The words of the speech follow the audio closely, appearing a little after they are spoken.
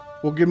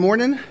Well, good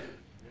morning.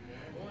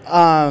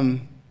 I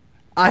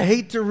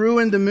hate to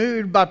ruin the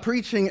mood by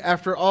preaching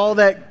after all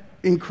that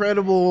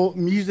incredible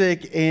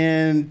music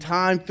and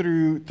time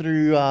through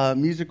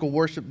musical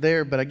worship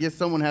there, but I guess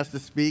someone has to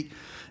speak.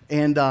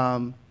 And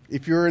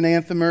if you're an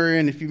anthemer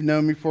and if you've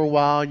known me for a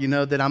while, you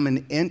know that I'm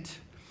an int.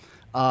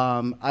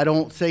 I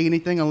don't say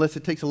anything unless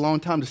it takes a long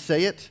time to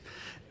say it.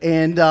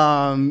 And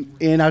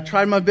I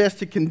tried my best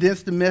to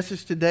condense the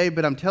message today,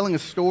 but I'm telling a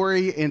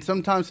story, and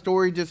sometimes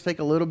stories just take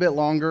a little bit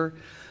longer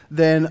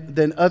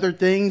than other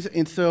things,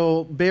 and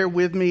so bear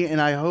with me,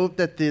 and I hope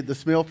that the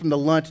smell from the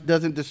lunch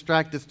doesn't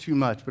distract us too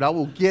much, but I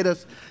will get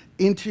us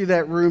into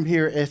that room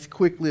here as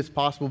quickly as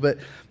possible. But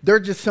there are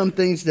just some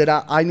things that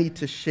I need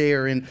to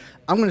share, and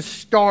I'm going to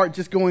start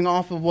just going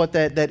off of what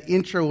that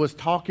intro was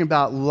talking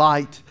about,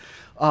 light.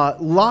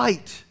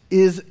 Light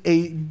is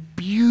a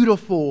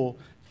beautiful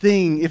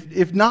thing.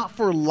 If not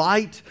for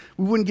light,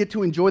 we wouldn't get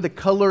to enjoy the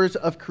colors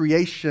of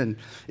creation.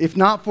 If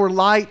not for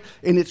light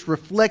and its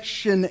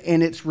reflection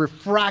and its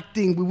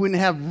refracting, we wouldn't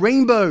have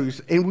rainbows,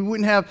 and we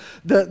wouldn't have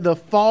the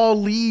fall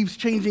leaves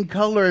changing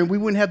color, and we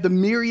wouldn't have the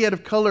myriad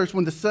of colors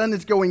when the sun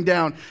is going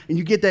down and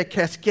you get that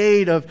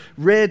cascade of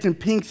reds and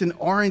pinks and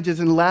oranges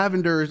and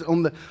lavenders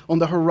on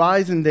the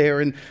horizon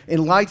there. And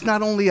light's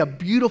not only a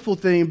beautiful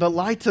thing, but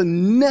light's a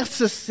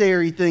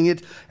necessary thing.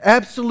 It's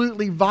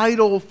absolutely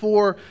vital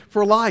for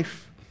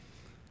life.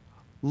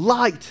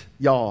 Light,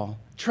 y'all,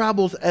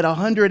 travels at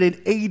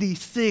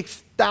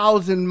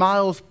 186,000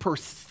 miles per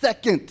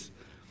second.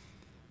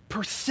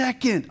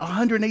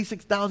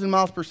 186,000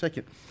 miles per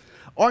second.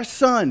 Our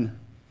sun,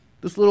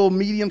 this little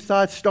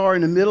medium-sized star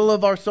in the middle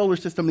of our solar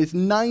system, is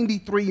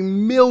 93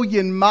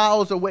 million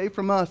miles away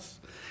from us.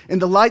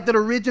 And the light that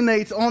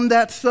originates on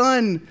that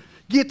sun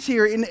gets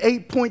here in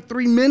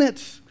 8.3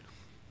 minutes.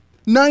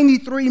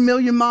 93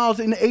 million miles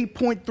in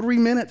 8.3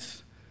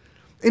 minutes.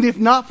 And if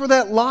not for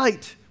that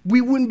light, we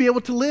wouldn't be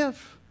able to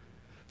live.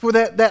 For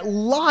that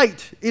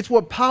light, it's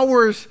what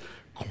powers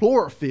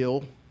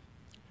chlorophyll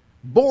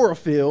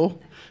in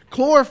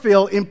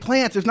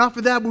plants. If not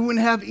for that, we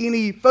wouldn't have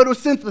any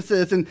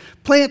photosynthesis, and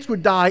plants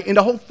would die, and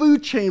the whole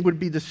food chain would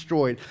be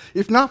destroyed.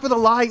 If not for the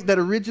light that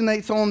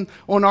originates on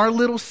our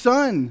little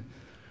sun,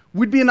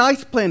 we'd be an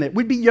ice planet.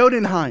 We'd be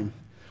Jotunheim.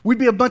 We'd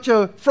be a bunch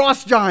of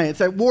frost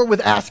giants at war with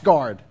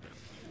Asgard.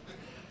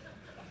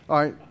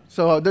 All right,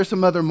 so there's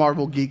some other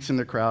Marvel geeks in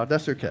the crowd.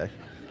 That's okay.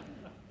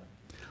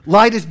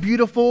 Light is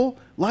beautiful.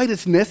 Light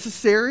is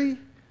necessary.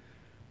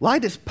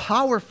 Light is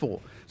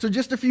powerful. So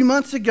just a few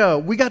months ago,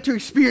 we got to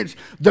experience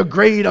the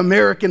great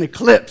American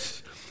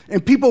eclipse.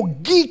 And people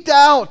geeked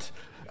out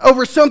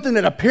over something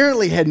that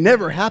apparently had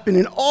never happened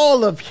in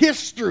all of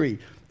history.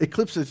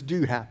 Eclipses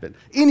do happen.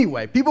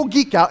 Anyway, people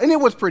geek out, and it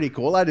was pretty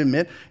cool, I'd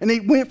admit. And they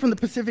went from the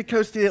Pacific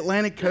coast to the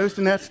Atlantic coast,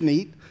 and that's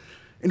neat.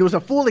 And it was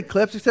a full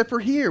eclipse, except for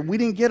here. We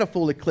didn't get a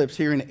full eclipse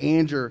here in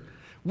Anger.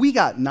 We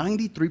got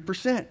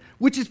 93%,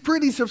 which is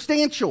pretty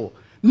substantial.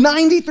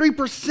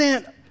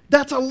 93%,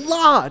 that's a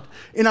lot.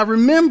 And I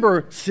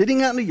remember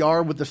sitting out in the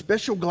yard with the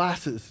special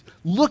glasses,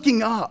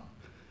 looking up,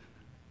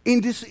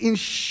 and just in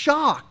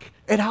shock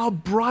at how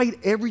bright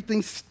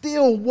everything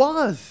still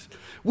was.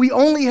 We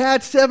only had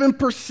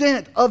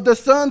 7% of the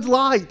sun's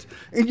light,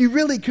 and you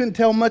really couldn't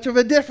tell much of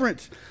a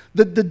difference.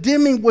 The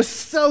dimming was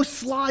so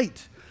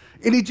slight,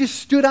 and it just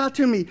stood out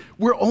to me.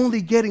 We're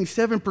only getting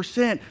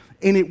 7%.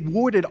 And it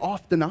warded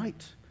off the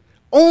night.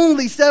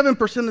 Only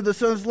 7% of the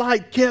sun's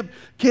light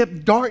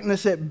kept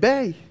darkness at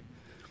bay.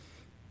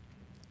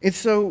 And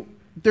so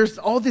there's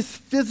all this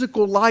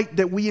physical light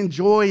that we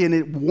enjoy, and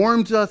it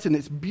warms us, and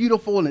it's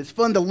beautiful, and it's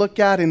fun to look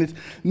at, and it's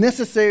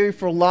necessary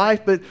for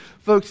life. But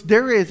folks,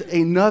 there is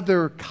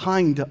another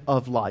kind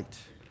of light.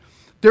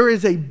 There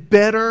is a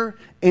better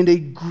and a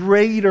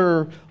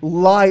greater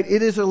light.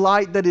 It is a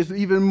light that is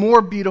even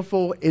more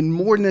beautiful and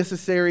more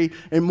necessary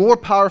and more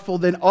powerful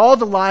than all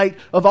the light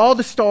of all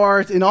the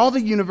stars in all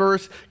the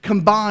universe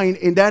combined,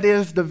 and that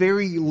is the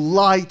very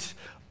light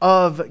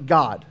of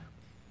God.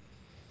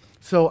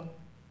 So,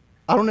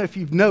 I don't know if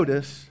you've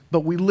noticed,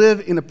 but we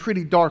live in a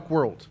pretty dark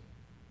world.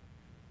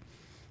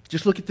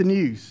 Just look at the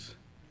news.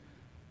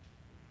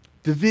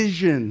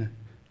 Division,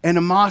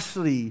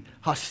 animosity,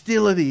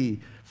 hostility,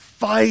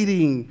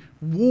 fighting,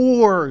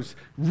 wars,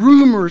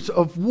 rumors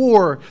of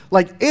war,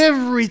 like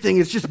everything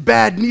is just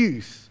bad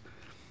news.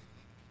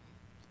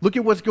 Look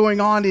at what's going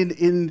on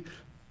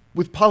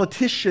with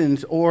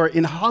politicians or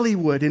in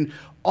Hollywood, and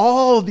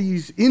all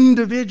these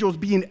individuals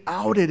being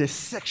outed as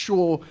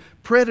sexual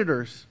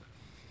predators.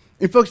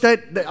 And folks,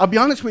 that I'll be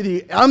honest with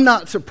you, I'm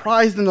not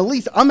surprised in the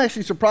least. I'm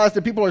actually surprised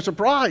that people are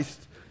surprised.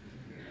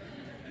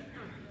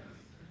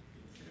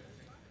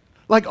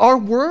 Like our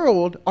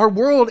world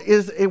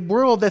is a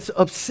world that's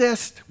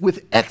obsessed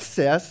with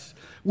excess,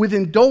 with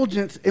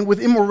indulgence, and with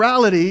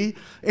immorality,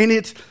 and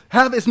it's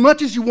have as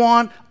much as you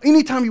want,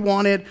 anytime you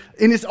want it,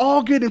 and it's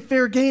all good and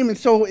fair game, and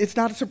so it's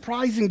not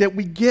surprising that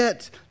we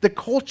get the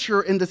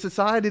culture and the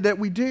society that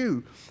we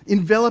do,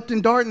 enveloped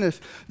in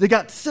darkness. They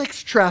got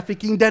sex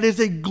trafficking that is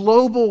a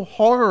global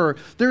horror.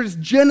 There's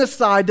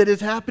genocide that is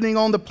happening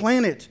on the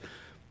planet.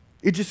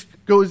 It just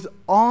goes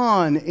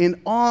on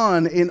and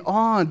on and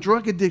on.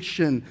 Drug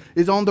addiction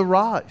is on the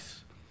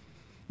rise.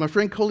 My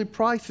friend Coley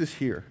Price is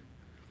here.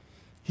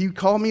 He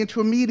called me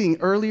into a meeting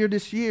earlier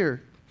this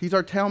year. He's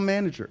our town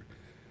manager.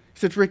 He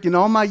said, Rick, in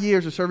all my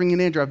years of serving in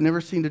Andrew, I've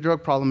never seen the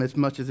drug problem as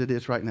much as it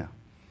is right now.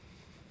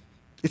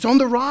 It's on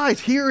the rise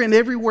here and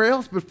everywhere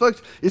else. But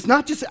folks, it's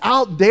not just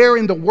out there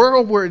in the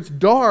world where it's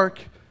dark.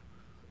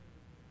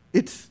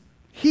 It's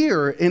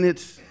here and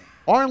it's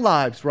our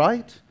lives,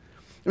 right?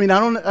 I mean,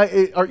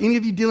 are any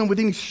of you dealing with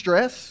any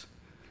stress,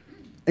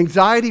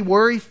 anxiety,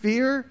 worry,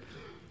 fear,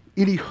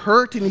 any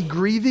hurt, any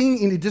grieving,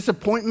 any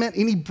disappointment,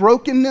 any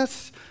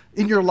brokenness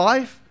in your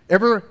life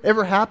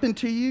ever happened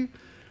to you?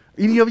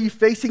 Any of you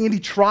facing any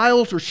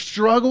trials or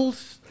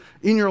struggles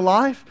in your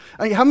life?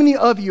 I mean, how many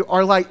of you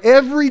are like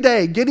every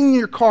day getting in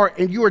your car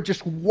and you are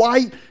just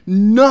white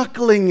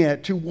knuckling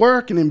it to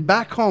work and then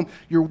back home?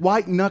 You're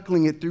white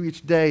knuckling it through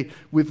each day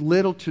with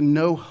little to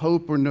no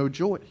hope or no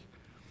joy.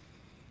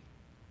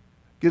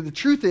 Because the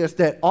truth is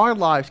that our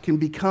lives can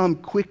become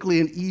quickly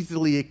and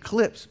easily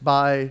eclipsed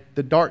by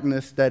the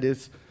darkness that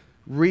is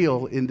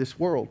real in this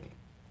world.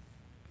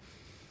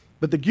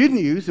 But the good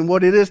news, and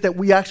what it is that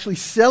we actually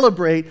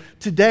celebrate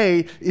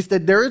today, is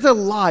that there is a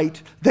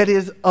light that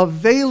is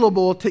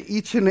available to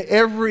each and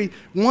every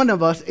one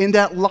of us, and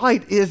that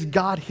light is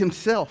God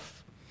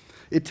himself.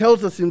 It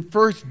tells us in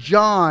 1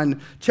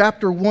 John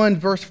chapter 1,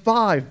 verse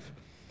 5,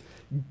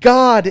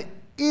 God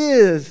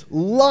is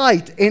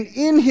light, and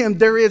in him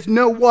there is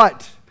no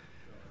what?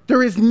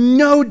 There is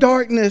no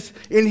darkness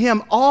in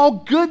him. All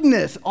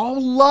goodness, all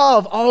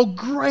love, all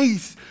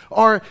grace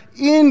are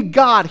in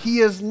God. He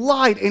is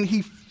light, and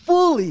he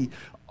fully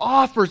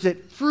offers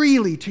it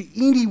freely to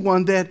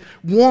anyone that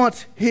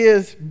wants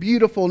his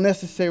beautiful,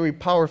 necessary,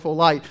 powerful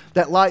light.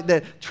 That light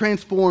that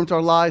transforms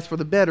our lives for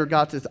the better.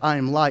 God says, I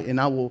am light and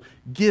I will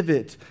give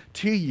it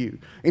to you.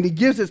 And he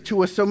gives it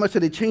to us so much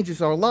that it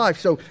changes our life.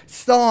 So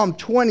Psalm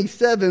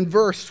 27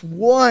 verse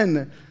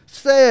 1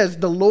 says,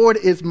 the Lord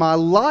is my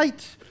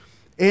light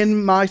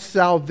and my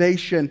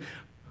salvation.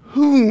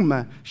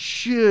 Whom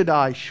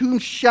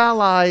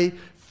shall I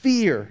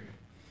fear?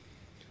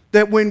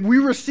 That when we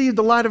receive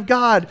the light of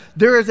God,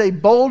 there is a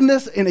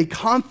boldness and a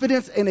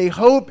confidence and a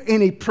hope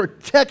and a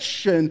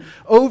protection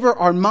over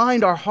our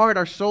mind, our heart,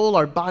 our soul,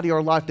 our body,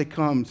 our life that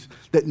comes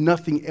that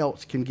nothing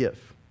else can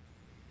give.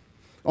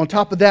 On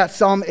top of that,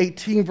 Psalm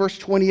 18 verse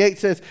 28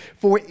 says,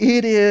 for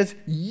it is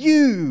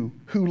you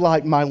who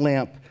light my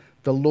lamp.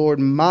 The Lord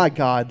my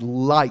God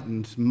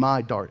lightens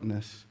my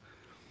darkness.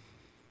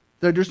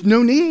 There's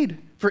no need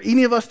for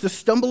any of us to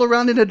stumble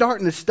around in the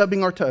darkness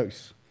stubbing our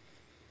toes.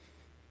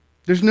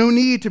 There's no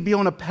need to be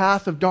on a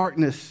path of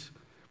darkness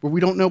where we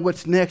don't know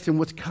what's next and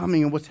what's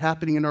coming and what's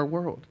happening in our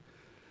world.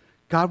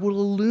 God will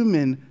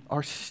illumine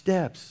our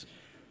steps,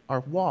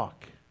 our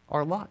walk,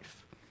 our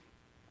life.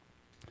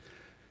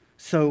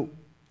 So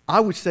I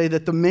would say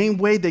that the main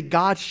way that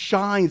God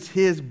shines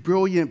his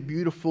brilliant,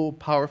 beautiful,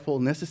 powerful,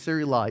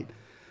 necessary light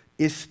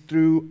is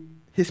through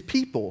his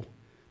people,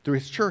 through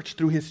his church,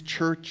 through his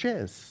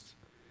churches.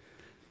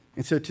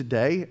 And so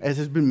today, as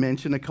has been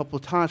mentioned a couple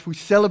of times, we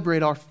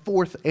celebrate our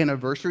 4th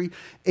anniversary,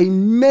 a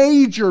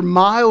major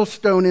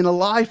milestone in the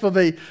life of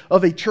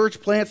a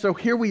church plant. So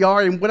here we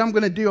are, and what I'm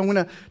going to do, I'm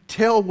going to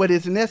tell what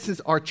is in essence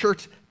our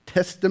church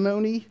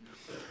testimony,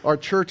 our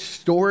church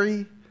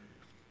story.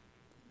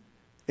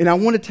 And I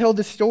want to tell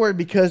this story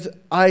because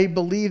I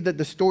believe that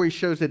the story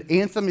shows that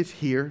Anthem is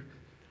here,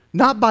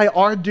 not by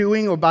our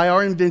doing or by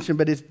our invention,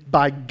 but it's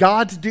by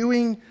God's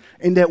doing,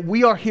 and that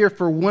we are here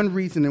for one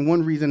reason and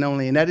one reason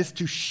only, and that is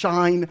to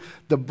shine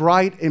the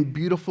bright and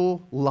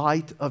beautiful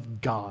light of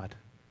God.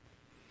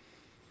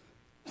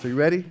 So you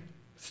ready?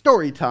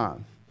 Story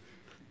time.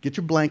 Get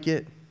your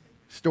blanket.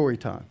 Story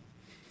time.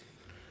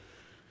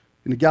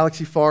 In a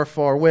galaxy far,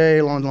 far away,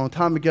 a long, long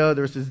time ago,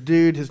 there was this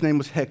dude. His name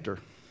was Hector,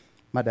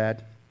 my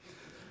dad.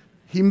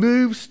 He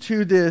moves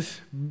to this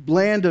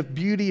land of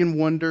beauty and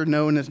wonder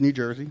known as New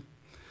Jersey.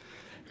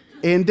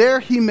 And there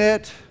he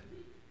met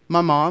my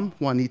mom,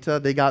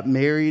 Juanita. They got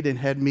married and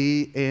had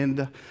me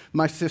and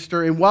my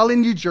sister. And while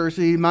in New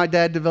Jersey, my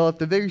dad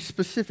developed a very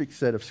specific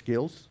set of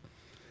skills,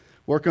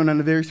 working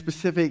on a very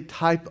specific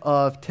type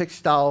of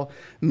textile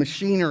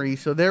machinery.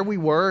 So there we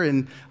were,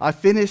 and I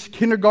finished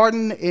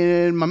kindergarten,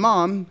 and my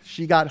mom,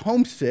 she got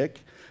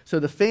homesick, so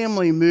the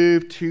family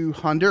moved to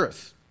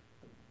Honduras.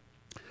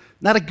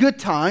 Not a good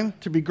time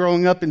to be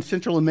growing up in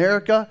Central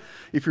America.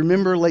 If you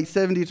remember, late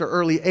 70s or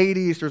early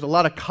 80s, there's a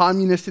lot of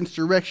communist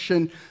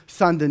insurrection,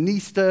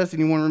 Sandinistas.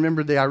 Anyone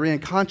remember the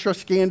Iran-Contra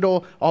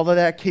scandal? All of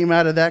that came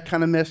out of that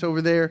kind of mess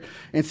over there.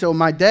 And so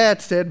my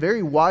dad said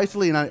very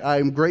wisely, and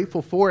I'm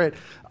grateful for it,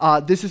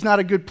 this is not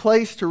a good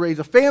place to raise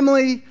a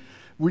family.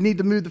 We need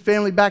to move the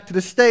family back to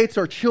the States.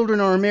 Our children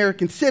are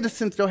American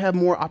citizens. They'll have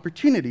more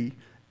opportunity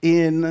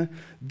in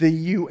the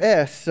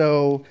U.S.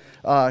 So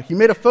he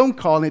made a phone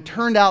call, and it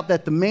turned out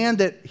that the man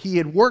that he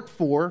had worked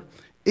for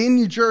in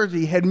New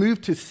Jersey had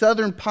moved to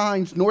Southern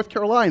Pines, North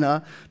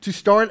Carolina, to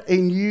start a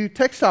new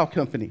textile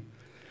company.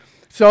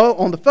 So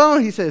on the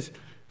phone, he says,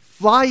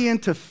 fly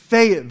into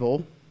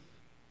Fayetteville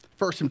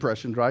First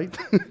impressions, right?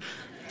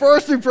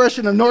 First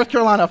impression of North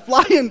Carolina,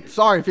 flying.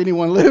 Sorry if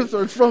anyone lives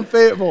or is from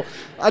Fayetteville.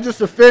 I just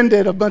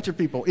offended a bunch of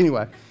people.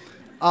 Anyway,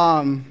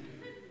 flying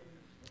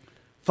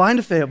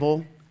to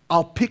Fayetteville,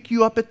 I'll pick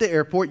you up at the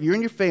airport, you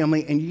and your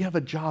family, and you have a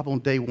job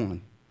on day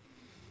one.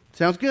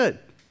 Sounds good.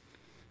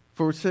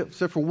 Except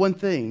for one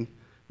thing,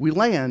 we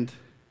land,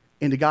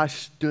 and the guy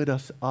stood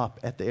us up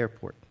at the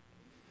airport.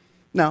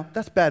 Now,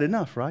 that's bad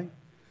enough, right?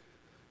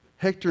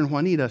 Hector and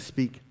Juanita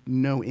speak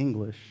no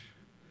English.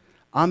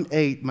 I'm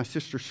 8, my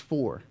sister's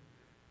 4.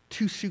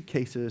 2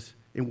 suitcases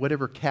and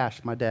whatever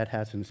cash my dad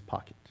has in his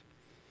pocket.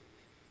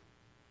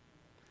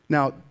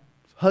 Now,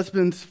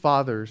 husbands,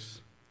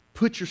 fathers,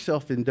 put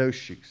yourself in those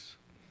shoes.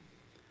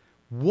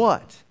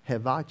 What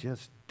have I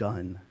just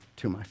done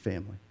to my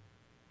family?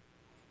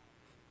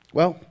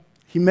 Well,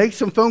 he makes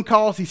some phone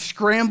calls, he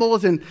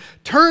scrambles, and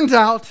turns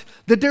out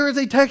that there is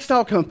a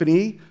textile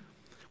company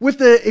with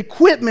the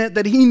equipment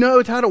that he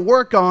knows how to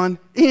work on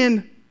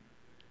in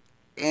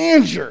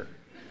Angier.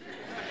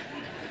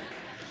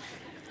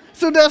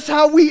 So that's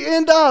how we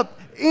end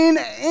up in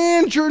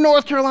Angier,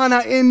 North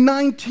Carolina in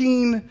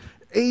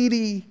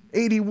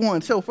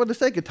 1981. So for the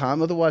sake of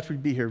time, otherwise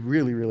we'd be here a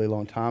really, really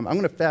long time, I'm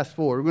going to fast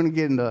forward. We're going to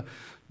get in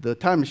the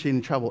time machine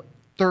and travel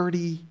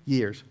 30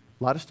 years.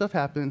 A lot of stuff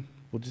happened.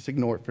 We'll just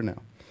ignore it for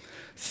now.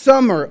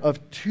 Summer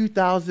of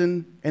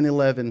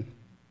 2011,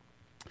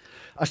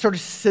 I started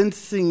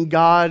sensing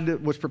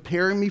God was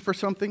preparing me for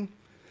something,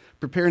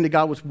 preparing that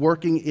God was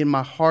working in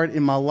my heart,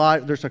 in my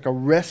life. There's like a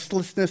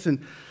restlessness, and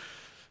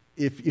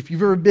if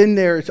you've ever been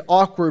there, it's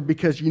awkward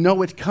because you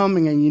know it's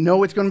coming and you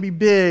know it's going to be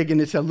big and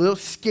it's a little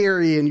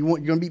scary and you're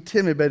going to be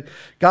timid. But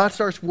God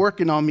starts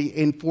working on me,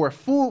 and for a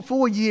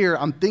full year,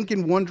 I'm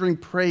thinking, wondering,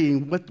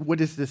 praying,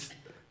 what is this?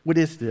 What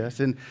is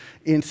this? And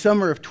in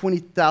summer of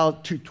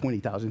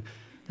 20,000,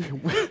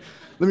 let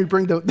me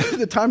bring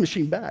the time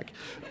machine back.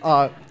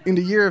 In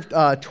the year of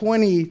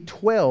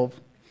 2012,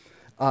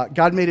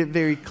 God made it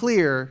very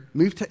clear,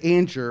 move to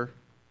Angier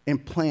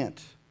and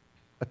plant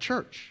a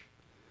church.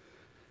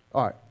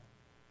 All right.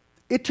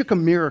 It took a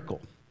miracle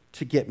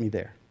to get me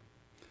there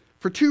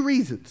for 2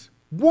 reasons.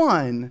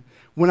 One,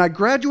 when I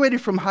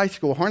graduated from high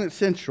school, Harnett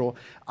Central,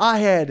 I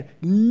had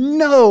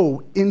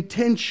no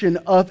intention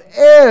of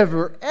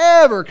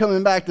ever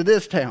coming back to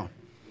this town.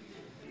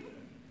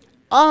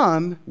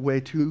 I'm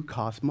way too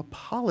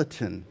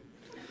cosmopolitan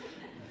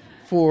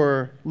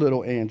for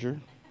little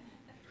Angier.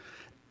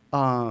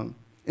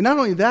 And not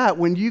only that,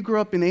 when you grew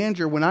up in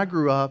Angier, when I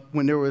grew up,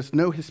 when there was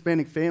no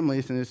Hispanic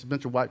families and it's a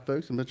bunch of white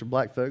folks and a bunch of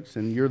black folks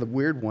and you're the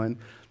weird one,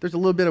 there's a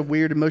little bit of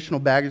weird emotional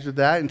baggage with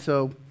that. And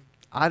so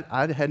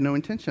I had no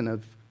intention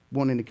of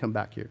wanting to come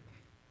back here.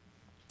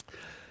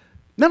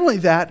 Not only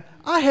that,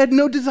 I had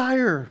no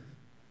desire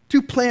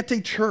to plant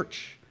a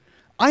church.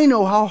 I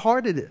know how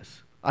hard it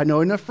is. I know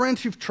enough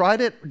friends who've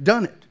tried it,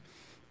 done it.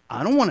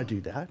 I don't want to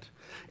do that.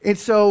 And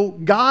so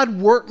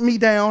God worked me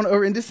down,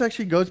 and this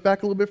actually goes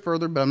back a little bit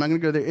further, but I'm not going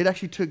to go there. It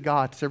actually took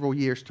God several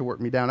years to work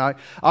me down. I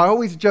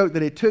always joke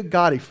that it took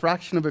God a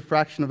fraction of a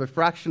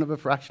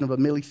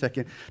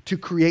millisecond to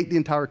create the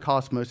entire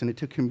cosmos, and it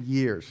took him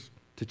years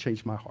to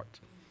change my heart.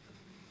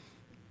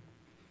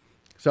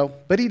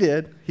 But he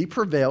did. He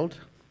prevailed.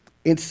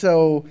 And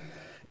so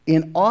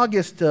in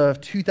August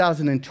of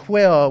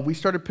 2012, we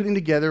started putting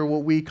together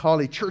what we call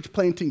a church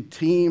planting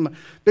team.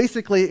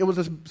 Basically, it was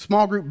a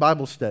small group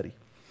Bible study.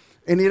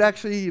 And it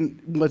actually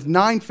was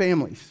 9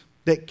 families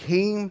that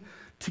came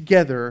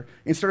together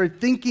and started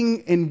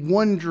thinking and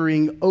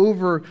wondering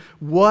over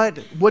what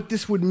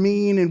this would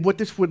mean and what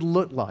this would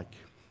look like.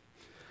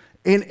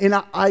 And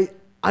I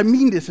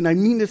mean this, and I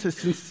mean this as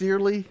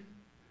sincerely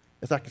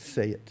as I could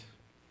say it.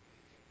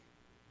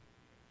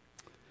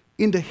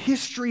 In the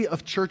history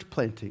of church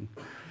planting,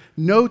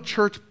 no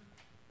church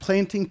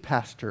planting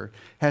pastor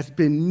has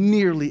been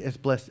nearly as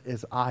blessed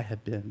as I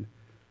have been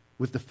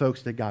with the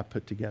folks that God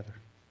put together.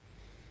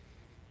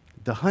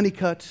 The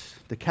Honeycutts,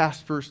 the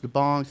Caspers, the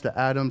Bongs, the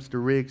Adams, the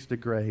Riggs, the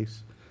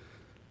Grays,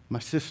 my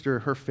sister,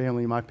 her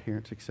family, my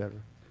parents, etc.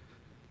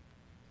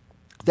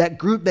 That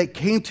group that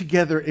came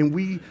together, and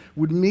we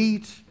would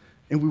meet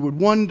and we would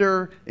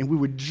wonder and we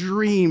would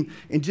dream,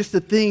 and just to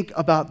think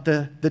about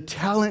the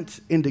talents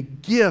and the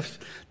gifts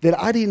that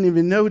I didn't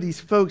even know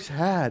these folks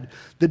had,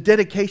 the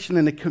dedication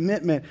and the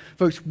commitment.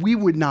 Folks, we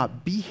would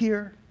not be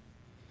here.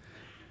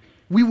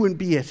 We wouldn't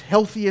be as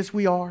healthy as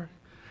we are.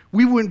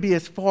 We wouldn't be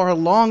as far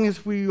along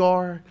as we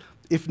are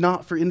if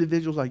not for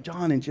individuals like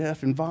John and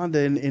Jeff and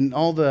Vonda and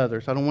all the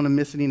others. I don't want to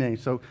miss any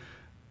names. So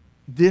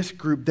this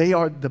group, they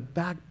are the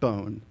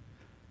backbone,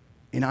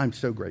 and I'm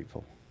so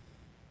grateful.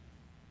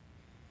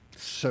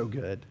 So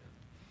good.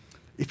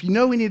 If you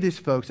know any of these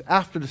folks,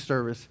 after the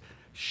service,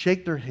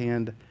 shake their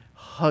hand,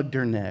 hug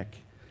their neck,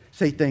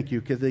 say thank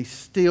you, because they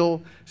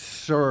still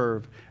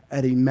serve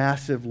at a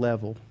massive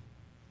level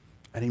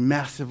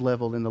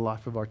in the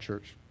life of our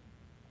church.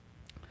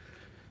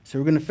 So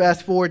we're going to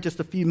fast forward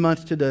just a few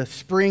months to the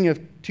spring of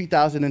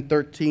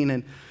 2013,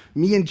 and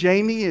me and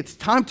Jamie, it's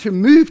time to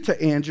move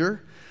to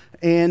Angier,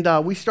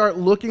 and we start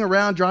looking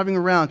around, driving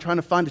around, trying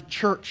to find a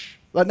church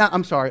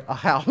A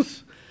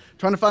house.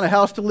 Trying to find a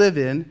house to live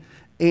in.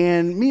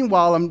 And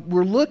meanwhile,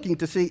 we're looking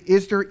to see,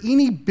 is there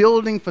any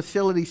building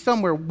facility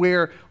somewhere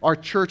where our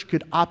church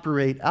could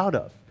operate out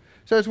of?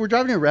 So as we're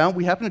driving around,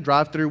 we happen to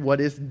drive through what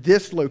is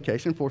this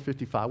location,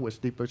 455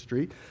 West Depot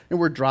Street. And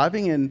we're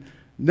driving and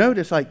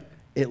notice,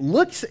 it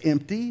looks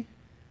empty.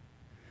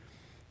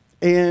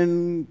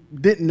 And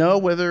didn't know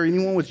whether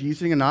anyone was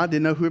using it or not,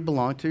 didn't know who it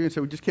belonged to. And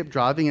so we just kept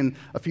driving. And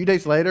a few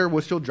days later,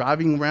 we're still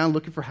driving around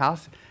looking for a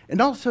house.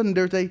 And all of a sudden,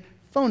 there's a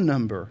phone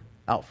number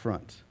out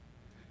front.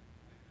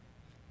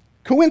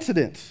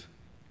 Coincidence.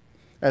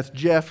 As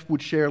Jeff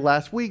would share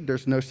last week,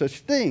 there's no such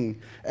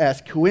thing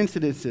as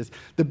coincidences.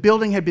 The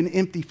building had been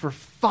empty for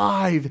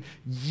 5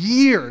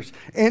 years.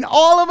 And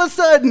all of a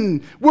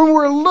sudden, when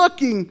we're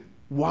looking,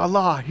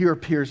 voila, here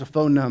appears a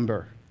phone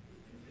number.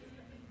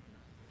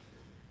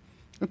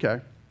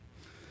 Okay.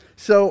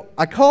 So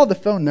I called the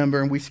phone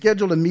number, and we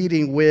scheduled a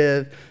meeting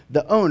with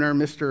the owner,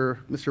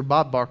 Mr.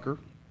 Bob Barker.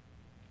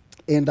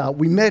 And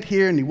we met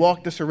here, and he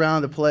walked us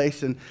around the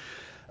place. And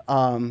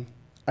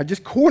I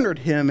just cornered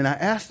him, and I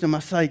asked him, I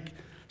was like,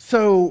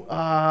 so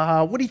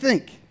what do you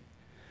think?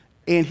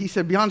 And he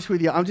said, be honest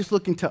with you, I'm just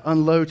looking to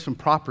unload some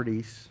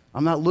properties.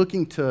 I'm not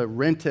looking to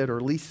rent it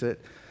or lease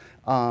it.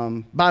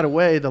 By the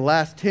way, the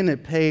last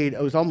tenant paid,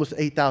 it was almost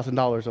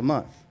 $8,000 a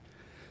month.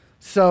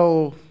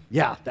 So,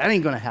 yeah, that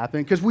ain't going to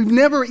happen because we've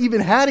never even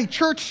had a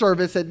church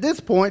service at this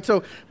point,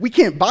 so we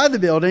can't buy the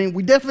building.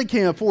 We definitely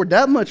can't afford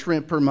that much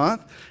rent per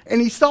month. And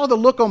he saw the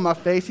look on my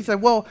face. He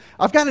said, well,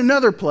 I've got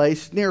another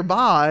place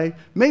nearby.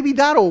 Maybe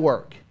that'll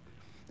work.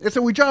 And so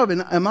we drove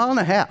a mile and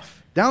a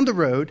half down the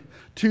road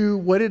to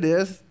what it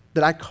is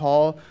that I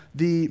call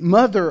the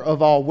mother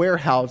of all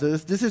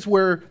warehouses. This is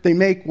where they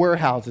make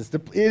warehouses.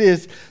 It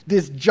is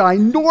this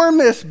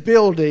ginormous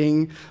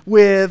building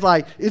with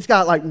it's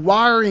got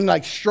wiring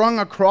strung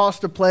across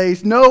the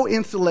place, no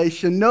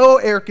insulation, no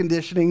air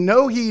conditioning,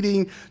 no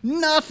heating,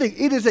 nothing.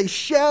 It is a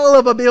shell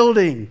of a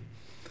building.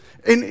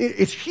 And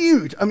it's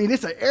huge. I mean,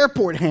 it's an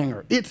airport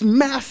hangar. It's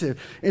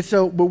massive. And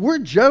so, but we're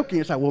joking.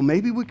 It's well,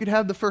 maybe we could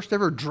have the first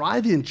ever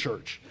drive-in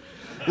church.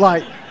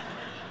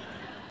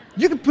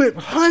 You could put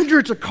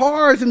hundreds of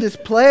cars in this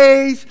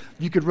place.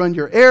 You could run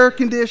your air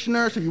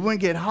conditioner so you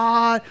wouldn't get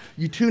hot.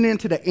 You tune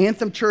into the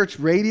Anthem Church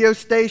radio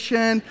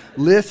station,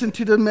 listen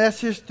to the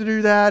message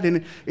through that.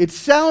 And it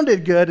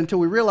sounded good until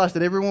we realized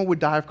that everyone would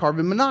die of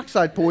carbon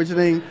monoxide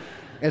poisoning.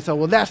 And so,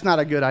 well, that's not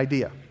a good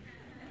idea.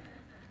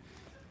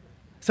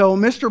 So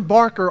Mr.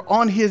 Barker,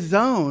 on his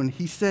own,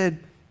 he said,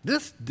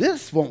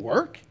 this won't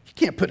work. You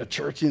can't put a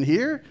church in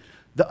here.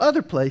 The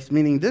other place,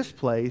 meaning this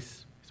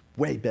place, is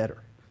way better.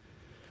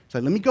 So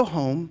let me go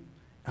home.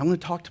 I'm going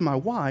to talk to my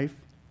wife,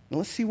 and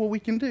let's see what we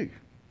can do.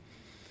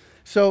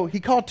 So he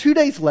called 2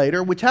 days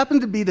later, which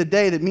happened to be the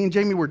day that me and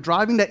Jamie were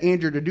driving to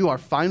Andrew to do our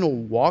final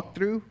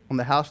walkthrough on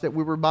the house that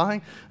we were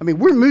buying. I mean,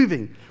 we're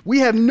moving. We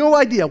have no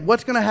idea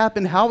what's going to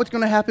happen, how it's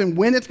going to happen,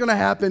 when it's going to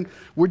happen.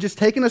 We're just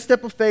taking a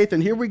step of faith,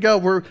 and here we go.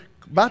 We're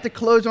about to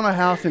close on a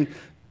house, and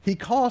he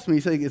calls me.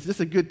 He's saying, is this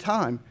a good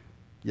time?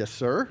 Yes,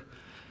 sir.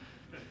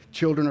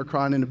 Children are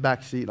crying in the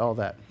back seat, all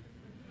that.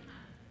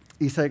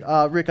 He's like,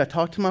 Rick, I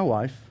talked to my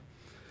wife.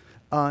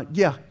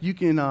 Yeah, you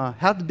can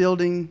have the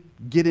building,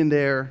 get in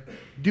there,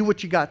 do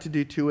what you got to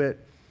do to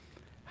it.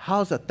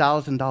 How's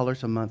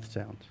 $1,000 a month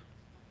sound?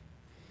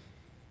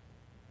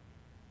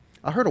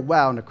 I heard a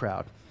wow in the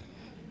crowd.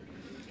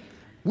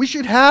 We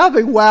should have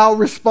a wow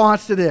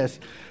response to this.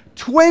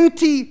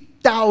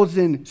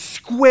 20,000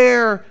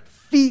 square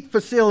feet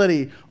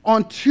facility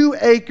on 2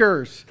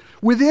 acres.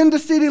 Within the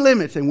city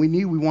limits, and we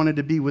knew we wanted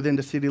to be within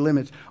the city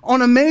limits,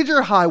 on a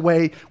major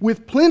highway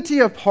with plenty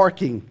of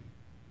parking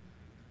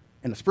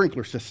and a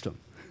sprinkler system.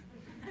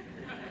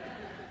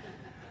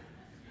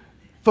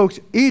 Folks,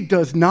 it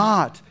does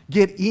not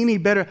get any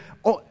better.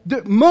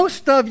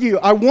 Most of you,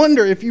 I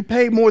wonder if you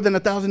pay more than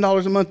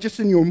 $1,000 a month just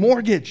in your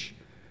mortgage.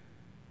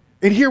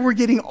 And here we're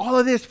getting all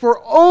of this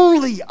for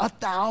only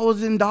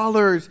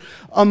 $1,000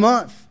 a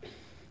month.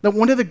 Now,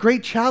 one of the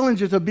great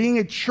challenges of being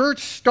a church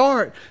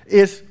start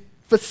is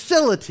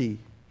facility.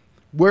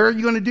 Where are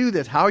you going to do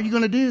this? How are you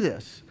going to do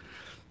this?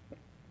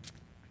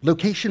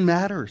 Location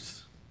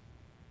matters.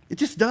 It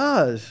just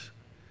does.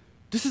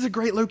 This is a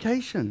great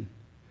location.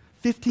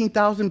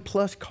 15,000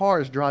 plus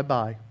cars drive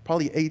by.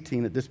 Probably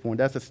 18 at this point.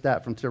 That's a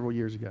stat from several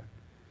years ago.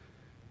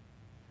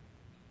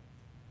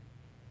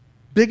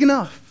 Big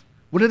enough.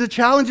 One of the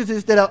challenges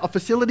is that a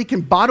facility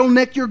can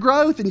bottleneck your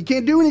growth, and you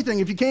can't do anything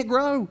if you can't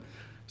grow.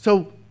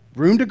 So,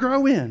 room to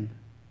grow in.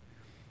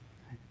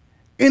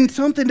 And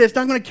something that's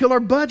not going to kill our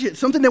budget,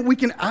 something that we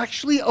can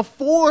actually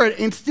afford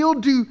and still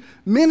do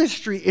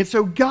ministry. And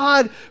so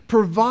God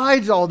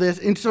provides all this.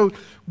 And so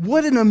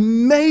what an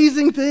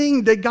amazing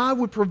thing that God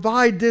would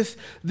provide this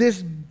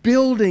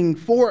building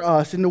for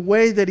us in the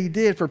way that he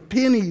did, for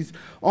pennies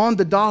on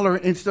the dollar.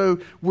 And so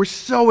we're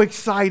so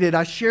excited.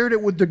 I shared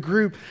it with the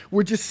group.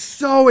 We're just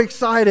so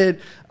excited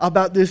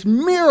about this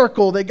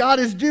miracle that God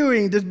is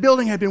doing. This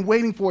building had been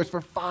waiting for us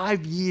for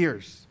 5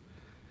 years.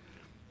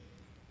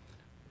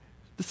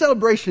 The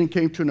celebration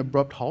came to an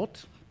abrupt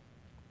halt.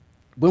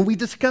 when we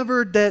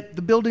discovered that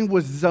the building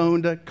was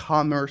zoned a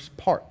commerce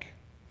park.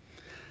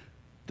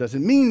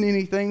 Doesn't mean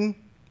anything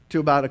to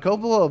about a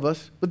couple of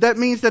us, but that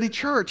means that a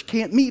church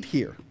can't meet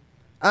here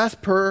as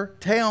per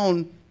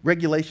town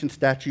regulation,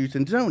 statutes,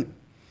 and zoning.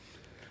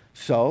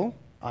 So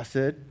I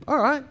said, all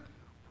right,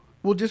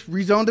 we'll just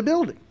rezone the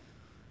building.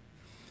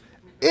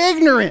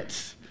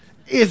 Ignorance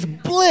is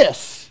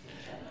bliss.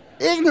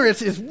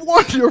 Ignorance is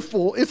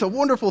wonderful. It's a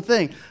wonderful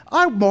thing.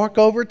 I walk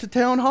over to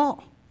town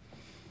hall.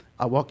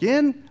 I walk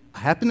in. I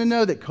happen to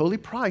know that Coley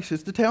Price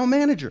is the town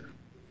manager.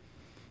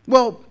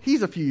 Well,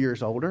 he's a few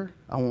years older.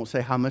 I won't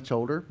say how much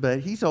older, but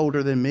he's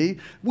older than me.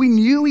 We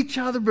knew each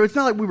other, but it's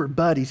not like we were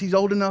buddies. He's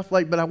old enough,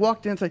 but I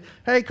walked in and said,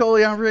 hey,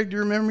 Coley, I'm Rick. Do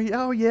you remember me?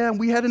 Oh, yeah. And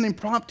we had an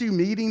impromptu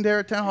meeting there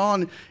at town hall,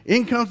 and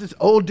in comes this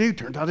old dude.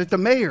 Turns out it's the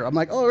mayor. I'm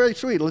like, oh, very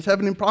sweet. Let's have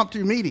an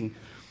impromptu meeting.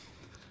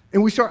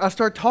 And I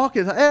start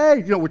talking.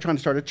 Hey, we're trying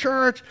to start a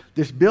church.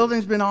 This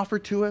building's been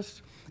offered to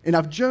us. And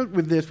I've joked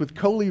with this with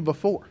Coley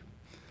before.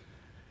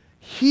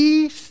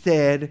 He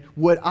said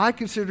what I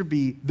consider to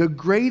be the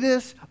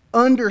greatest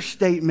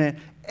understatement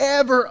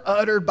ever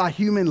uttered by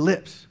human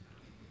lips.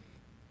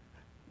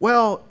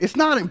 Well, it's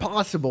not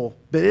impossible,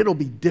 but it'll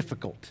be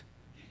difficult.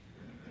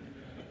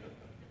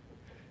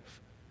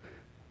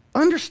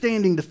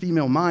 Understanding the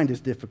female mind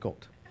is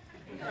difficult.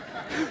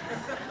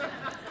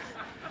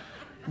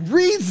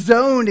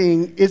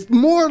 Rezoning is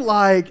more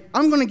like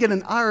I'm going to get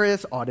an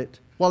IRS audit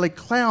while a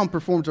clown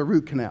performs a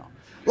root canal.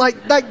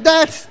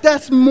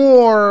 That's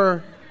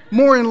more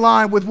in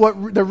line with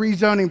what the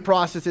rezoning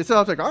process is. So I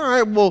was like, all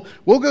right, well,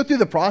 we'll go through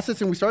the process,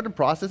 and we started the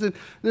process, and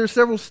there are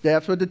several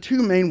steps, but the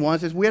two main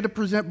ones is we had to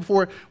present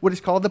before what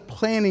is called the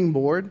planning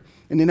board,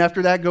 and then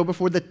after that, go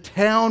before the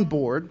town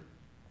board.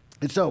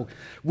 And so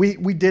we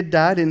did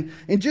that, and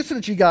just so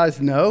that you guys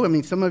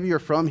know, some of you are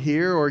from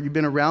here or you've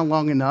been around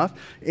long enough,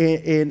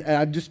 and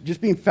I'm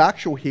just being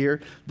factual here,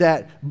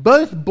 that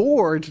both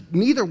boards,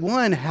 neither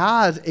one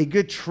has a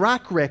good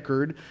track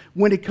record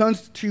when it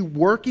comes to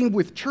working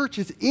with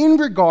churches in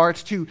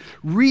regards to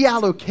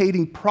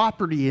reallocating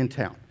property in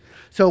town.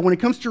 So when it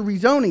comes to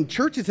rezoning,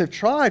 churches have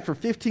tried for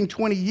 15,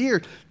 20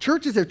 years.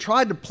 Churches have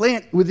tried to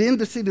plant within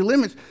the city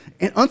limits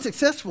and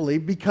unsuccessfully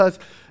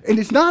and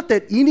it's not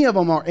that any of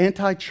them are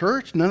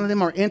anti-church. None of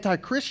them are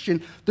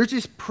anti-Christian. There's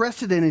just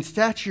precedent and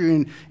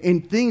statute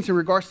and things in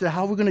regards to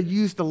how we're going to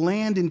use the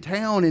land in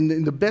town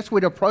and the best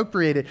way to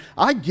appropriate it.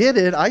 I get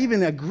it. I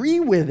even agree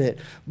with it,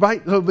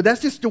 right? But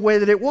that's just the way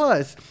that it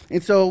was.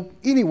 And so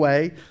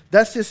anyway,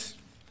 that's just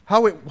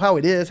how it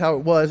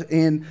was.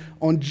 And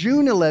on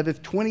June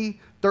 11th,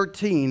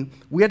 2013,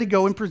 we had to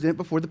go and present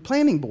before the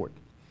planning board.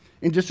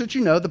 And just so you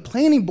know, the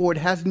planning board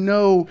has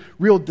no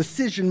real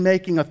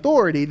decision-making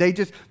authority.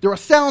 They're a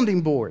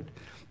sounding board.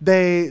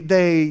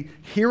 They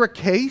hear a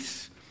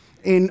case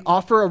and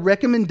offer a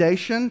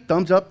recommendation,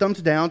 thumbs up,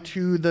 thumbs down,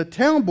 to the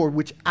town board,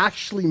 which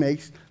actually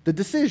makes the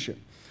decision.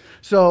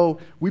 So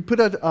we put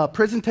a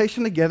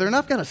presentation together, and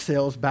I've got a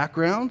sales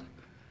background.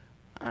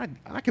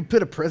 I could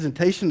put a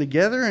presentation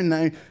together,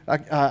 and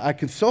I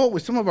consult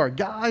with some of our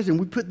guys, and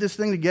we put this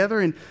thing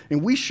together, and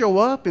we show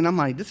up, and I'm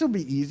like, this will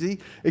be easy.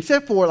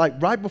 Except for,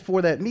 right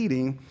before that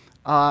meeting,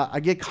 I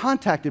get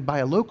contacted by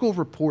a local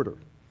reporter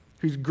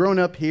who's grown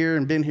up here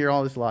and been here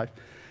all his life.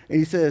 And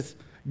he says,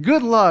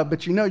 good luck,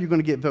 but you're going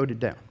to get voted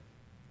down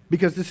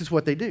because this is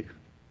what they do.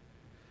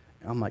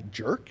 And I'm like,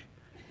 jerk?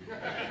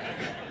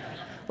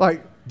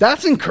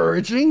 That's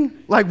encouraging.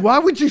 Why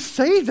would you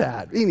say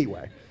that?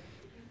 Anyway.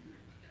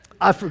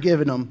 I've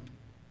forgiven them,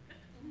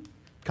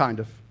 kind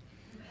of.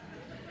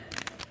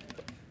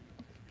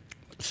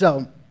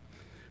 So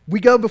we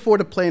go before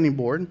the planning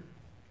board.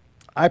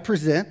 I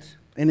present,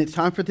 and it's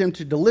time for them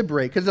to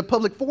deliberate because it's a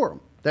public forum.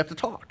 They have to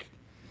talk.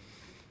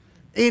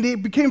 And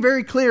it became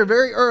very clear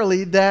very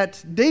early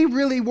that they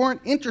really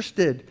weren't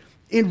interested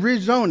in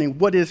rezoning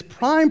what is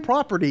prime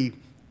property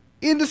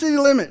in the city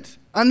limits,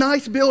 a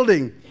nice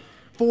building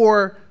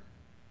for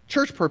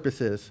church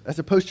purposes as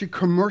opposed to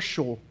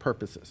commercial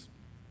purposes.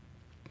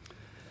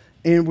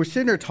 And we're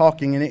sitting there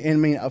talking,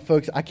 and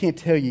folks, I can't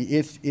tell you,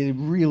 it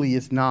really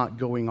is not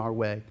going our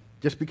way.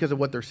 Just because of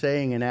what they're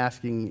saying and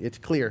asking, it's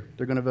clear.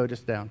 They're going to vote us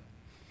down.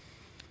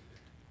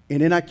 And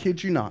then I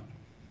kid you not,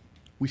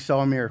 we saw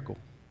a miracle.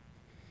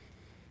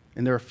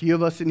 And there are a few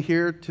of us in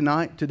here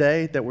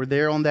today, that were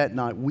there on that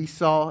night. We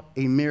saw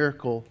a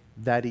miracle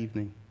that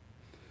evening.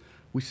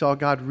 We saw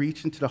God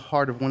reach into the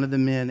heart of one of the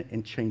men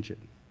and change it.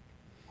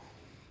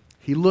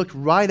 He looked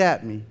right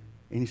at me,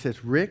 and he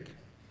says, Rick,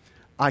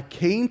 I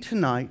came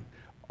tonight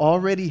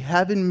already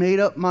having made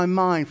up my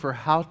mind for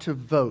how to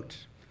vote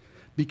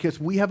because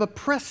we have a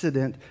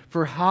precedent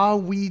for how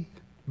we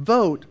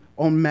vote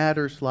on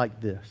matters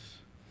like this.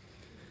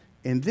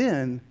 And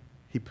then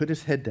he put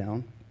his head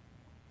down,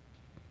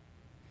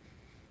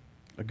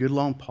 a good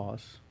long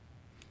pause,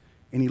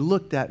 and he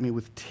looked at me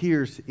with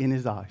tears in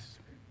his eyes.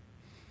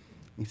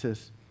 He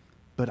says,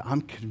 but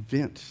I'm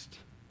convinced.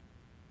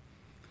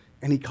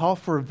 And he called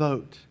for a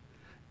vote,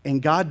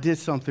 and God did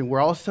something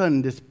where all of a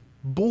sudden this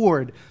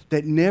board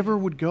that never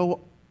would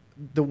go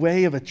the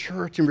way of a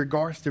church in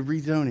regards to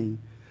rezoning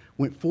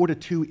went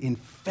 4-2 in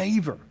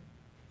favor.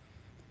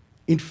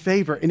 In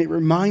favor. And it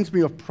reminds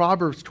me of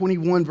Proverbs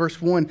 21,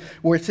 verse 1,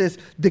 where it says,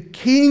 the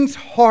king's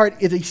heart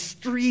is a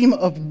stream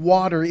of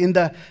water. In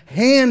the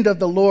hand of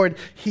the Lord,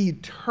 he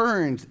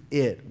turns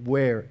it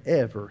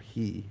wherever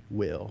he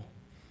will.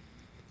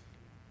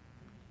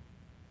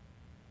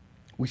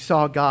 We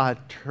saw God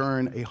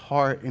turn a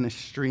heart and a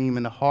stream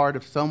in the heart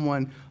of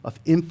someone of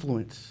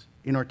influence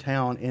in our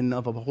town and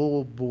of a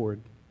whole board.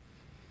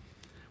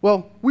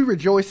 Well, we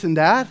rejoice in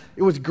that.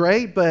 It was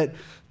great, but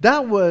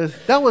that was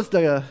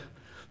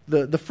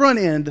the front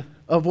end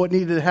of what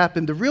needed to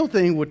happen. The real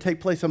thing would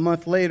take place a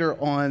month later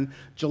on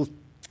July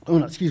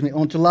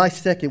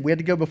 2nd. We had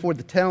to go before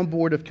the town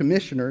board of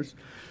commissioners.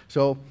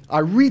 So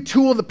I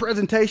retooled the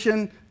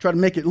presentation, tried to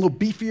make it a little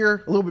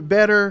beefier, a little bit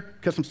better,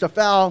 cut some stuff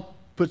out,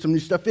 put some new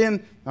stuff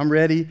in. I'm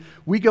ready.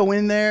 We go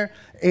in there,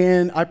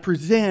 and I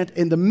present,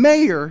 and the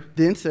mayor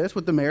then says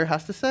what the mayor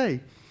has to say.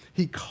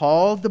 He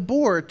called the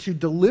board to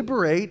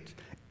deliberate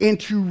and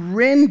to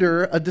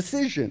render a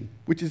decision,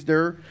 which is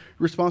their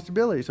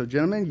responsibility. So,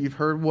 gentlemen, you've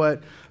heard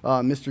what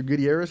Mr.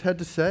 Gutierrez had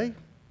to say.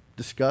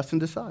 Discuss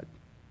and decide.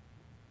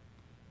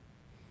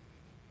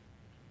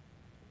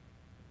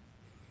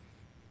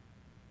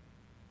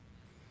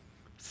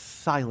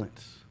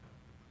 Silence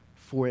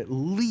for at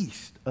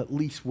least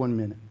 1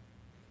 minute.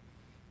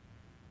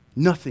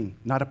 Nothing,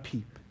 not a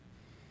peep.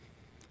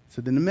 So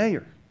then the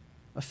mayor,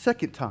 a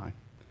second time,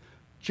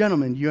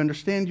 gentlemen, you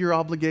understand your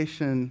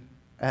obligation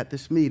at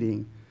this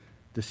meeting.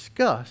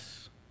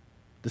 Discuss,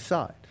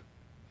 decide.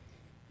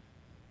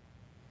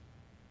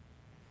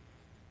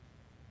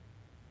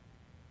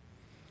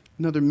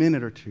 Another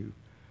minute or two,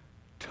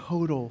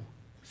 total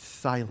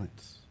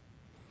silence.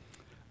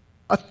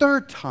 A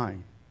third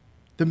time,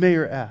 the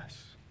mayor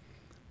asks,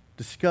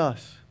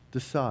 discuss,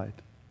 decide.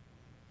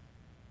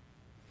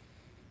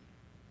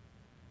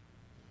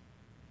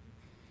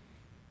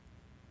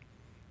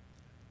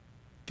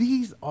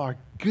 These are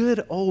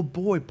good old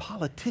boy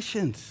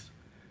politicians.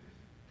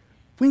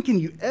 When can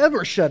you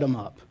ever shut them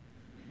up?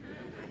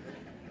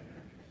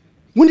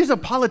 When is a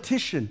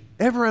politician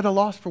ever at a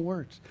loss for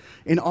words?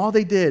 And all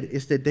they did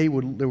is that they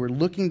were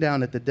looking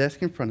down at the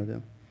desk in front of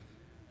them.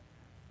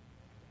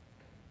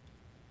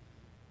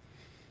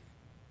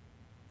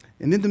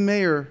 And then the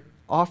mayor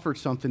offered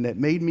something that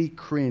made me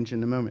cringe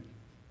in the moment.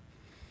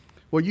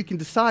 Well, you can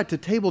decide to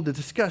table the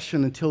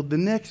discussion until the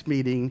next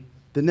meeting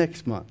the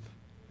next month.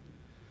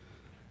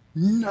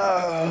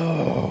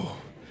 No.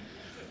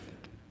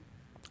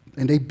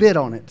 And they bid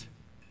on it.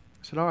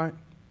 I said, all right,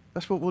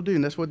 that's what we'll do.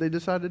 And that's what they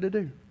decided to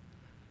do.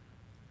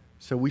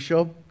 So we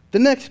show up the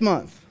next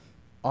month,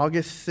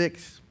 August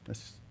 6th.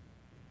 That's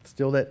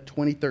still that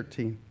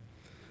 2013.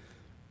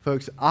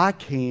 Folks, I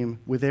came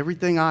with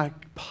everything I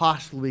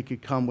possibly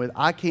could come with.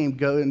 I came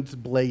guns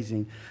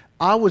blazing.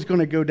 I was going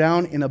to go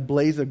down in a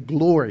blaze of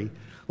glory.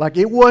 Like,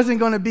 it wasn't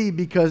going to be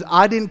because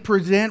I didn't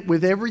present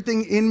with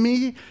everything in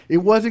me. It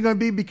wasn't going to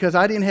be because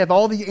I didn't have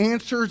all the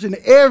answers and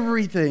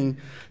everything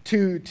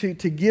to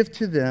give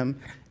to them.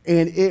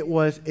 And it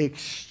was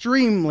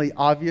extremely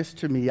obvious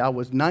to me. I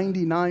was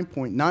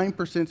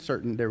 99.9%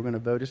 certain they were going to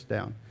vote us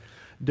down.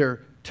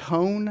 Their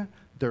tone,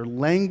 their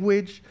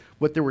language,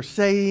 what they were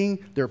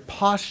saying, their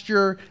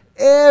posture,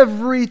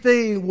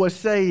 everything was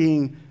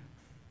saying,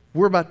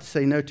 we're about to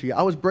say no to you.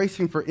 I was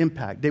bracing for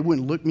impact. They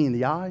wouldn't look me in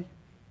the eye.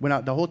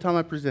 The whole time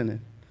I presented.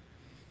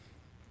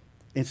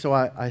 And so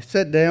I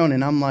sat down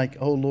and I'm like,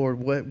 oh, Lord,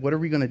 what are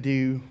we going to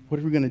do? What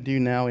are we going to do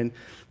now? And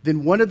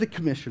then one of the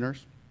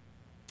commissioners,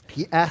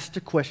 he asked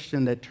a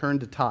question that turned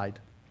the tide.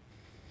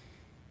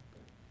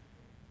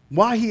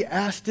 Why he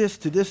asked this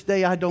to this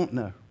day, I don't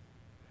know.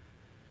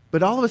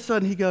 But all of a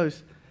sudden he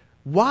goes,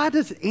 why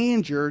does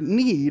Anger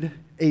need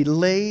a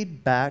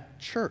laid-back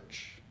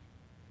church?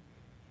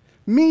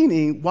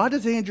 Meaning, why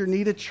does Anger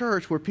need a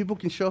church where people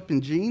can show up in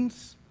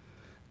jeans?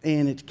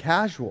 And it's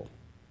casual.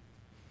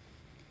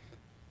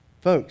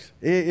 Folks,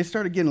 it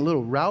started getting a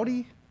little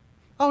rowdy.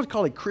 I would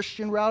call it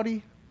Christian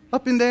rowdy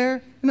up in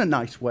there in a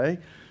nice way.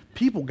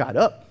 People got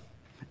up.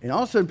 And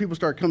all of a sudden, people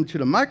started coming to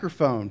the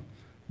microphone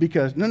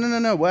because,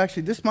 no. Well,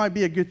 actually, this might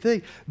be a good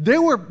thing.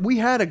 We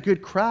had a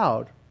good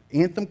crowd,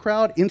 anthem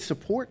crowd, in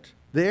support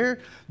there.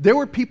 There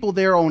were people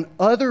there on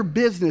other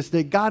business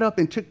that got up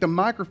and took the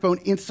microphone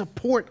in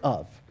support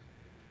of.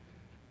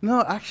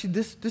 No, actually,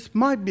 this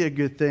might be a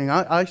good thing.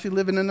 I actually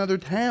live in another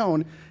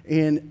town,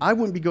 and I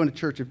wouldn't be going to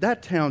church if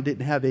that town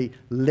didn't have a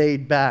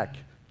laid-back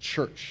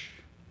church.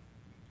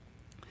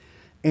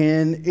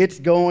 And it's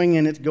going,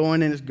 and it's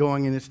going, and it's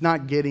going, and it's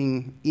not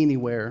getting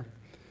anywhere.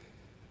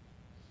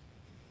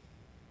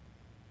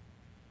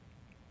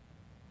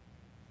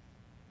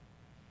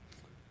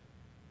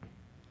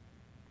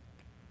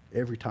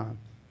 Every time.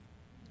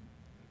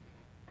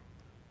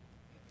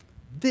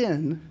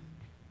 Then,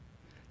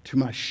 to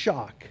my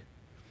shock,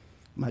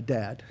 my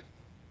dad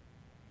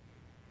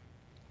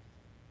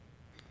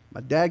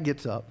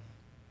gets up.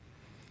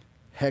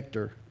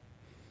 Hector,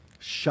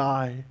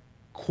 shy,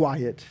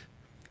 quiet,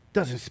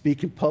 doesn't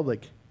speak in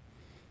public,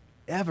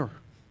 ever.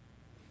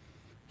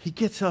 he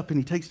gets up and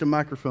he takes the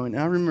microphone. And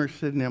I remember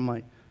sitting there, I'm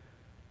like,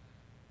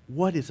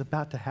 what is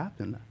about to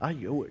happen?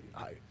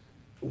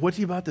 What's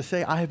he about to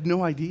say? I have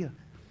no idea.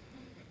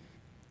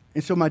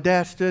 And so my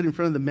dad stood in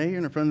front of the mayor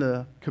and in front of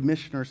the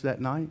commissioners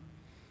that night,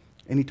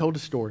 and he told a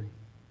story.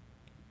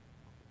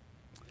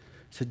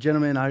 He said,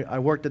 gentlemen, I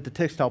worked at the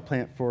textile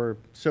plant for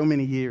so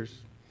many years.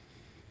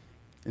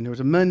 And there was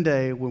a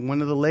Monday when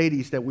one of the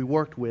ladies that we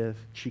worked with,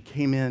 she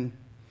came in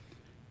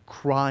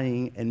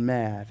crying and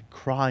mad,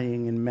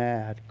 crying and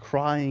mad,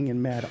 crying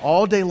and mad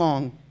all day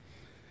long.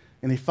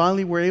 And they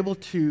finally were able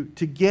to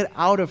get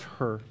out of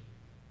her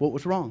what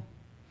was wrong.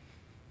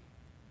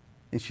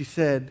 And she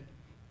said,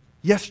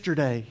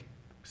 yesterday,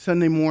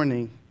 Sunday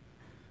morning,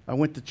 I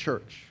went to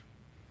church.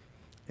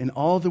 And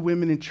all the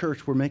women in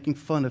church were making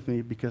fun of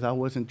me because I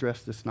wasn't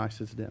dressed as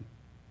nice as them.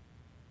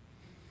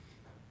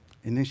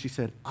 And then she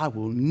said, I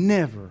will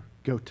never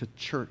go to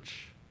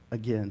church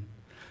again.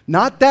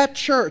 Not that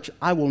church.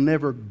 I will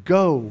never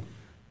go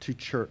to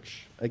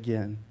church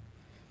again.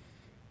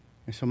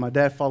 And so my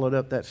dad followed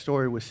up that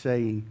story with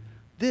saying,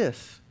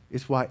 this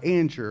is why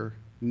Andrew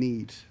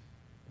needs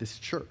this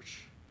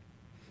church.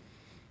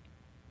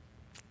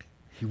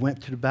 He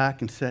went to the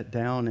back and sat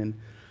down, and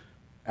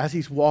as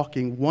he's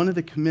walking, one of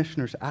the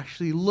commissioners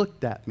actually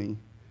looked at me,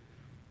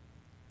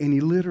 and he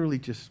literally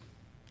just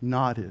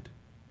nodded.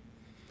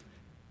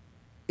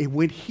 And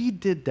when he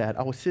did that,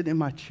 I was sitting in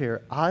my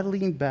chair, I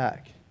leaned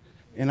back,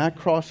 and I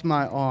crossed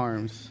my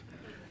arms,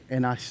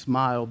 and I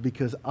smiled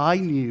because I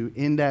knew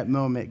in that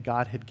moment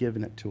God had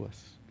given it to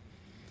us.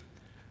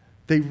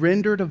 They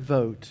rendered a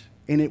vote,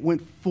 and it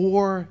went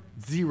 4-0.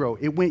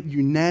 It went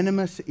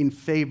unanimous in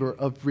favor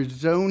of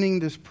rezoning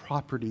this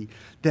property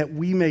that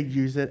we may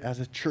use it as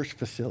a church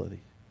facility.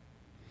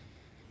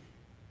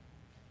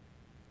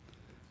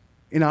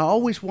 And I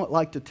always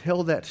like to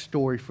tell that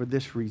story for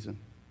this reason.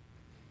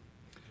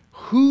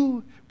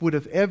 Who would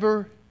have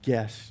ever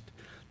guessed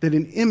that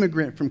an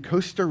immigrant from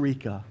Costa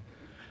Rica,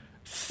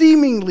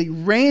 seemingly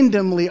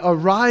randomly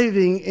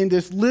arriving in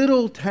this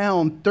little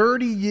town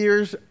 30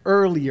 years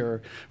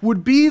earlier,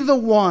 would be the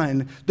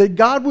one that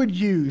God would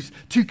use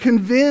to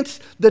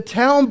convince the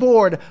town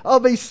board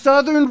of a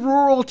southern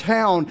rural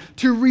town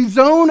to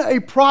rezone a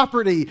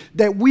property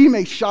that we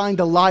may shine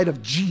the light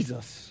of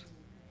Jesus?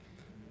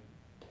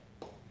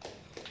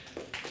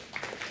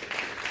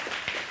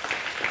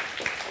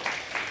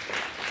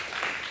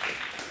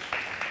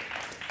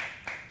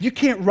 You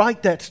can't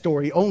write that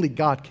story. Only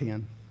God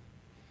can.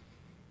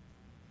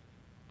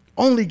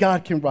 Only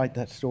God can write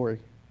that story.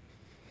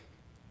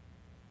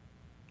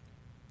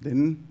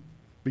 Then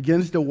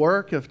begins the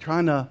work of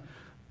trying to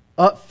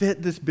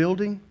upfit this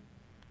building.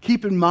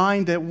 Keep in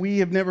mind that we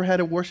have never had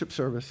a worship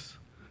service.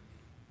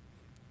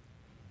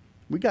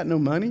 We got no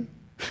money.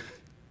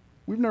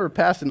 We've never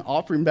passed an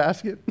offering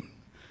basket.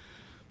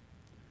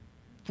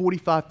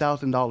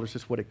 $45,000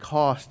 is what it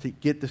costs to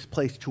get this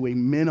place to a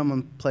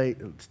minimum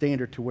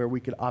standard to where we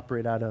could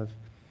operate out of.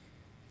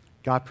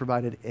 God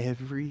provided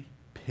every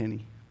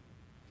penny.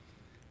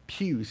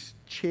 Pews,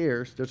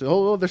 chairs. There's a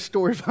whole other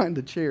story behind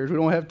the chairs. We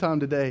don't have time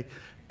today.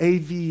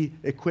 AV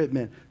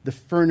equipment, the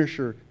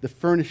furniture, the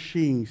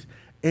furnishings,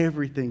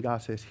 everything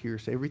God says,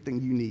 here's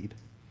everything you need.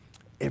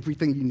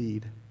 Everything you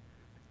need.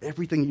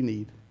 Everything you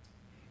need.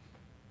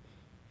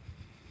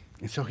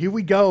 And so here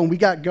we go, and we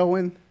got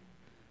going.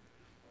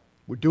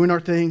 We're doing our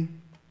thing.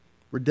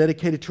 We're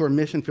dedicated to our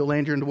mission, fill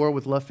Andrew in the world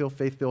with love-filled,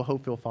 faith-filled,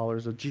 hope-filled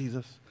followers of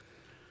Jesus.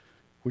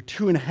 We're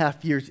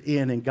 2.5 years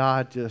in, and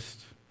God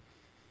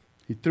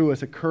He threw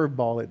us a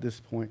curveball at this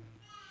point.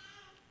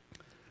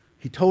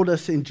 He told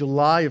us in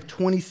July of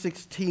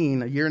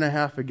 2016, a year and a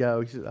half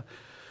ago, he said,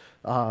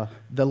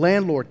 the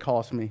landlord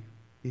calls me.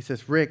 He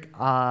says, Rick,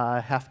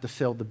 I have to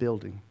sell the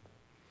building.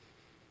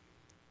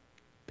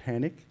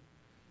 Panic,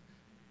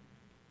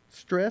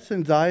 stress,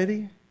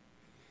 anxiety.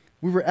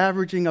 We were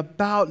averaging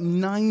about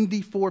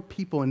 94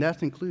 people, and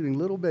that's including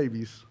little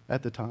babies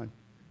at the time.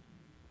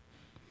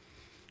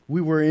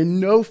 We were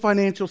in no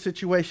financial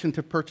situation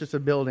to purchase a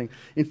building.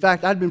 In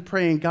fact, I'd been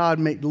praying, God,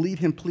 lead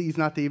him please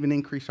not to even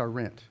increase our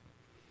rent.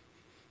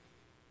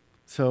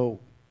 So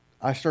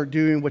I start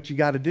doing what you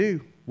got to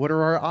do. What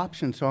are our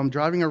options? So I'm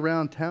driving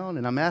around town,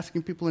 and I'm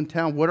asking people in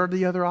town, what are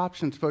the other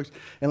options, folks?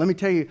 And let me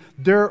tell you,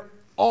 there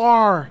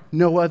are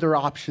no other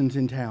options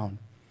in town.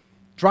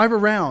 Drive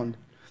around.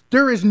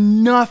 There is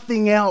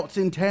nothing else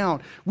in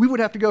town. We would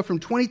have to go from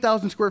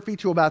 20,000 square feet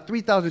to about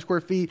 3,000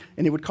 square feet,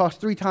 and it would cost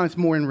 3 times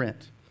more in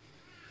rent.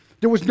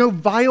 There was no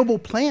viable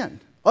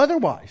plan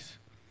otherwise.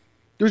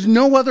 There's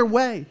no other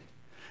way.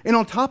 And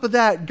on top of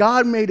that,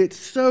 God made it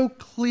so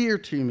clear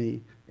to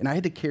me, and I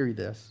had to carry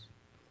this.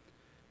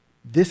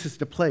 This is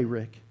the play,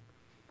 Rick.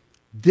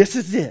 This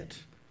is it.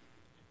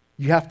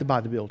 You have to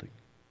buy the building.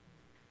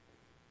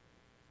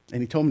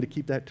 And he told me to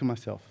keep that to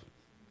myself.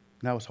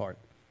 That was hard.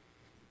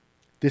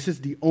 This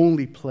is the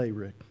only play,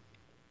 Rick.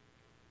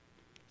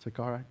 It's like,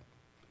 all right.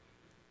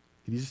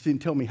 He just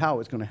didn't tell me how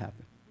it's going to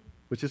happen,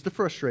 which is the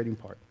frustrating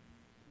part.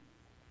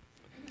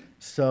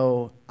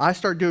 So I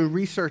start doing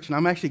research, and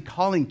I'm actually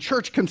calling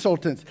church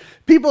consultants,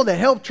 people that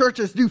help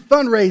churches do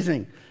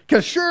fundraising.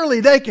 because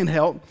surely they can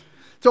help.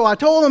 So I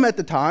told them at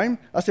the time,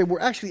 I said, we're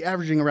actually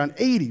averaging around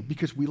 80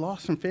 because we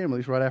lost some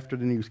families right after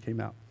the news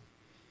came out.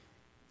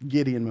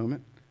 Gideon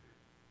moment.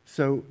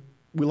 So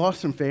we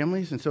lost some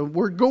families, and so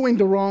we're going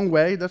the wrong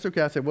way. That's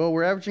okay. I said, well,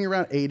 we're averaging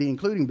around 80,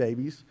 including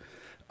babies.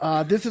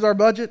 This is our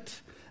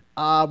budget.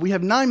 We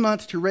have 9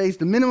 months to raise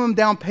the minimum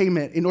down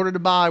payment in order to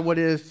buy what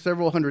is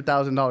several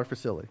 $100,000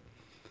 facility.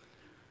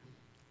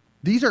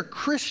 These are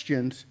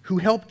Christians who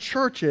help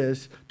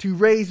churches to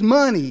raise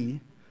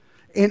money,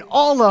 and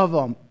all of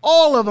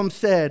them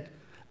said,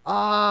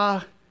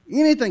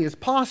 anything is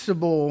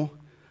possible,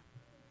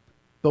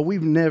 but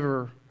we've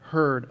never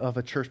heard of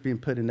a church being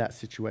put in that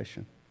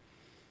situation.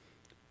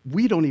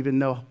 We don't even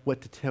know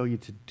what to tell you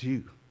to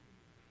do.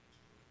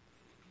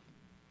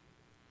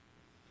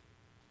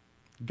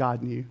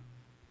 God knew.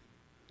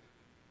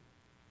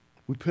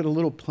 We put a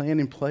little plan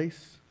in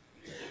place,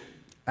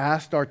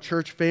 asked our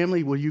church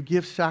family, will you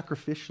give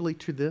sacrificially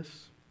to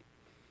this?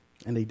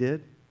 And they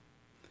did.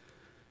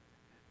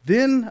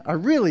 Then I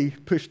really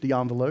pushed the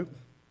envelope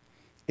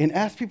and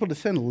asked people to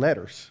send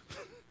letters,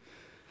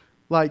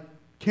 like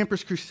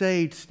Campus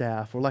Crusade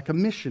staff or like a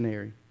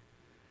missionary.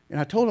 And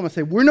I told them, I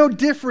said, we're no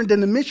different than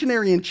the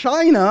missionary in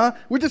China.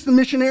 We're just the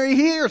missionary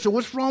here. So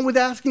what's wrong with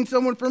asking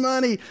someone for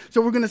money? So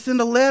we're going to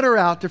send a letter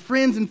out to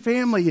friends and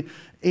family,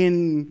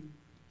 and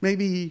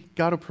maybe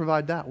God will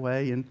provide that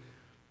way. And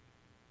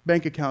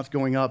bank accounts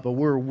going up, but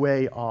we're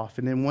way off.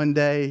 And then one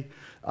day,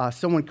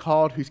 someone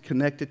called who's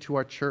connected to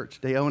our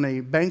church. They own a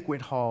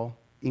banquet hall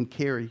in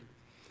Cary.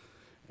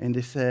 And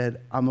they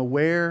said, I'm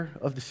aware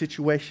of the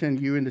situation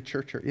you and the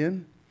church are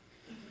in.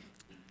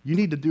 You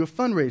need to do a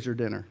fundraiser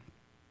dinner.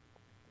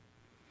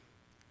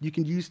 You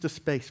can use the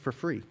space for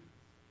free.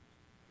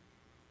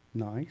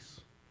 Nice.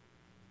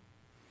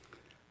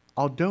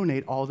 I'll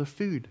donate all the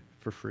food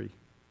for free.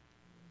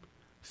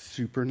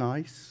 Super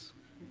nice.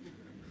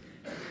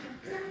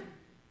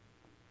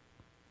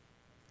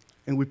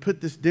 And we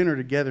put this dinner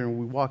together and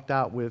we walked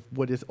out with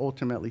what is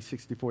ultimately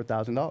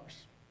 $64,000.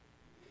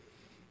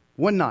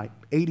 One night,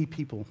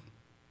 84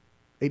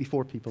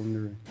 people in the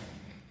room.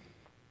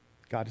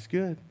 God is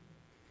good.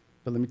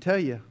 But let me tell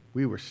you,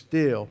 we were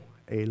still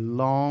a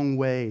long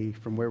way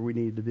from where we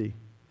needed to be.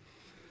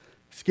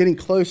 It's getting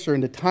closer,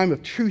 and the time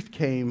of truth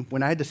came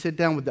when I had to sit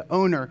down with the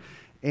owner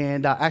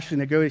and actually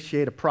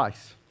negotiate a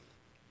price.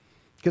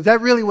 Because that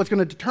really was going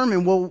to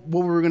determine what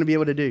we were going to be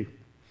able to do.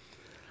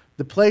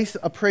 The place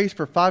appraised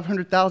for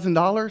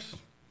 $500,000.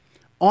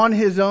 On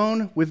his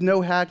own, with no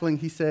haggling,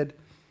 he said,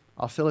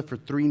 I'll sell it for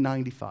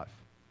 $395.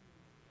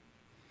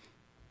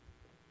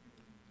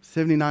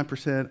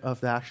 79%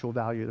 of the actual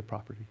value of the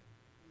property.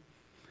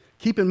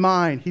 Keep in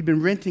mind, he'd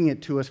been renting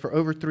it to us for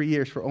over 3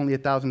 years for only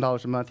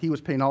 $1,000 a month. He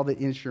was paying all the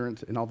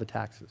insurance and all the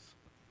taxes.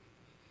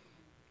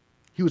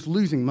 He was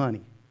losing money.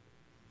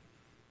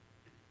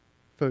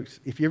 Folks,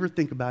 if you ever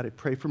think about it,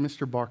 pray for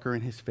Mr. Barker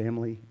and his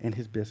family and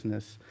his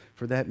business.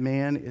 For that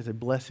man is a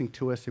blessing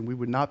to us, and we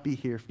would not be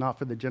here if not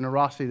for the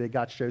generosity that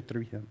God showed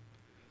through him.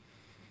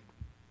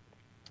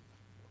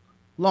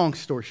 Long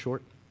story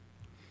short,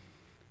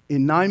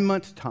 in 9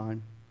 months'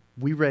 time,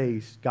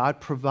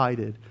 God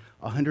provided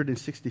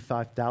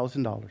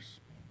 $165,000.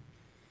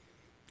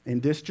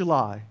 And this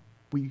July,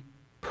 we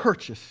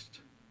purchased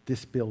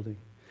this building.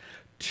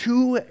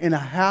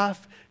 2.5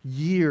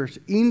 years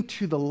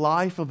into the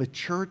life of a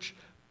church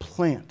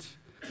plant,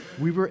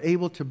 we were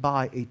able to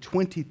buy a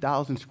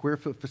 20,000 square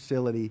foot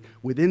facility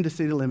within the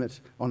city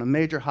limits on a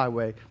major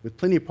highway with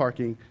plenty of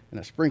parking and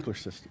a sprinkler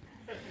system.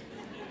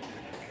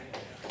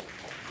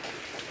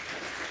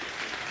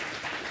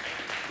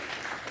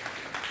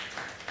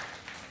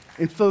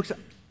 And folks,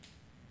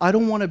 I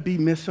don't want to be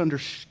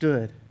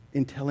misunderstood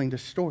in telling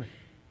this story.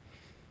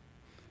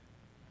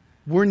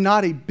 We're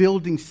not a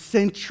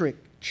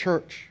building-centric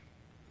church.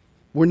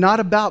 We're not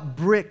about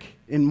brick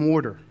and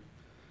mortar.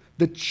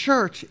 The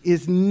church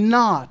is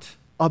not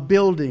a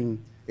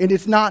building, and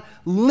it's not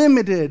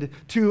limited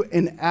to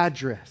an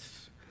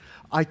address.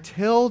 I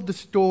tell the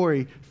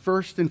story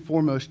first and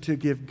foremost to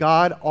give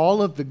God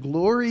all of the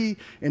glory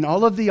and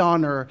all of the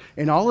honor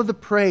and all of the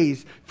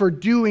praise for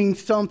doing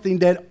something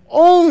that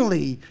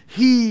only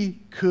He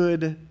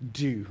could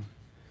do.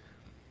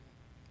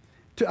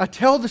 I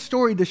tell the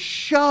story to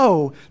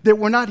show that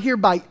we're not here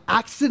by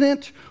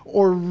accident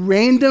or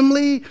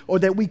randomly, or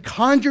that we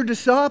conjured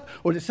this up,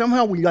 or that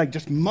somehow we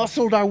just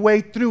muscled our way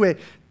through it.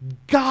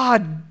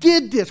 God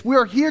did this. We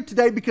are here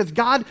today because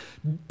God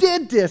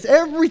did this.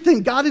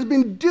 Everything. God has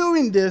been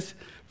doing this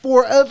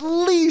for at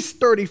least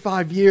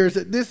 35 years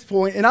at this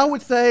point, and I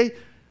would say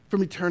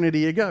from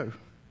eternity ago.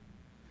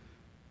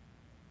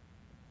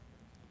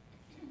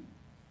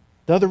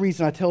 The other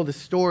reason I tell this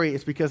story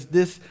is because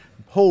this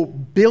whole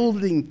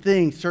building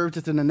thing serves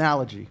as an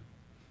analogy.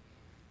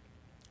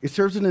 It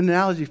serves as an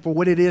analogy for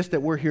what it is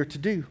that we're here to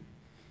do.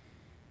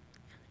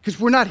 Because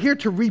we're not here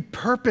to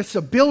repurpose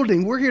a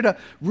building. We're here to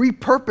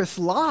repurpose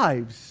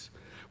lives.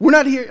 We're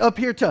not up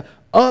here to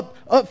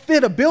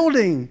upfit a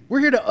building.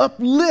 We're here to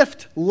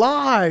uplift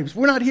lives.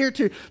 We're not here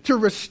to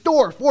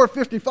restore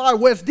 455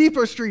 West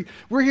Depot Street.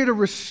 We're here to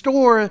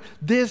restore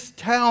this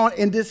town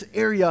and this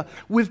area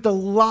with the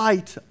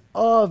light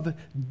of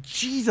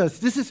Jesus.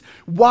 This is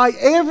why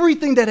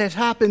everything that has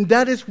happened,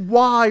 that is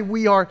why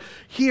we are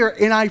here.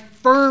 And I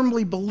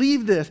firmly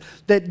believe this,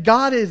 that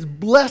God is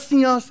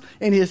blessing us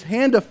and his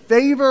hand of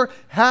favor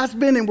has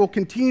been and will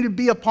continue to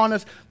be upon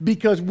us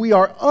because we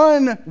are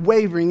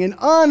unwavering and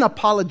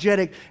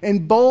unapologetic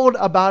and bold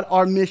about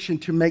our mission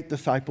to make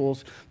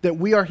disciples, that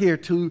we are here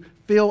to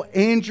fill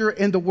Andrew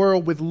and the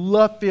world with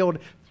love-filled,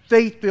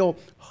 faith-filled,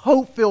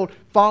 hope-filled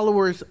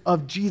followers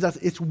of Jesus.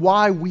 It's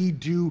why we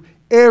do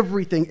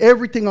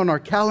everything on our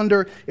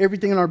calendar,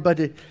 everything on our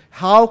budget.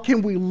 How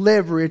can we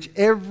leverage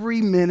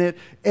every minute,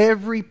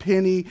 every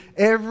penny,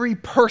 every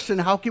person?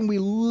 How can we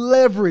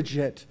leverage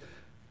it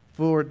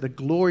for the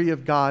glory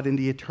of God and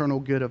the eternal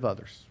good of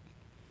others?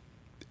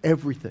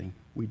 Everything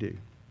we do.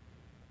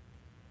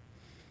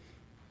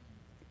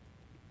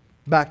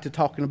 Back to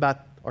talking about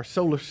our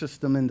solar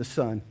system and the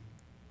sun.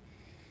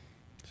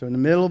 So in the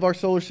middle of our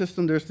solar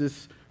system, there's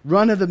this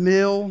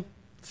run-of-the-mill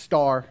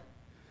star.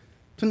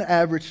 It's an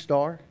average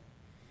star.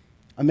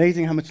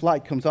 Amazing how much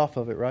light comes off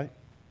of it, right?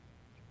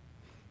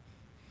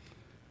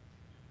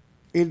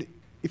 And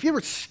if you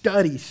ever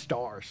study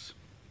stars,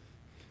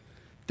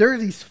 there are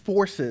these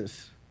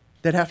forces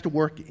that have to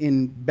work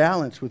in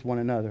balance with one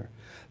another.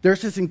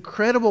 There's this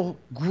incredible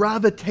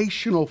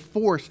gravitational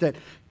force that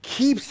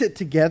keeps it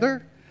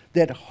together,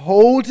 that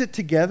holds it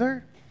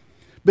together.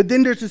 But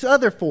then there's this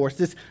other force,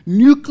 this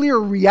nuclear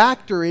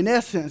reactor in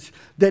essence,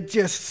 that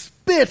just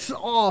spits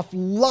off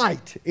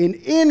light and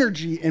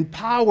energy and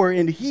power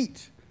and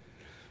heat.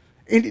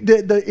 And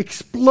the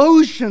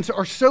explosions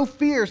are so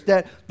fierce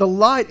that the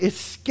light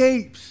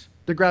escapes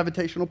the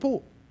gravitational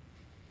pull.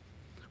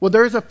 Well,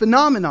 there's a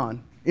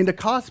phenomenon in the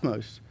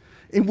cosmos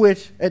in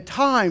which at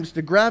times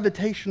the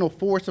gravitational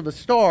force of a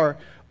star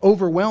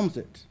overwhelms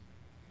it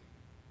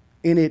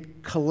and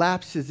it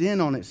collapses in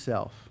on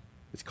itself.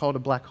 It's called a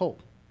black hole,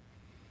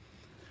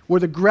 where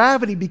the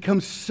gravity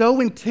becomes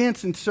so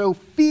intense and so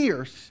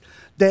fierce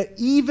that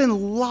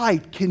even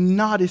light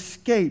cannot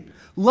escape.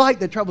 Light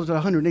that travels at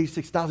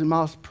 186,000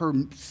 miles per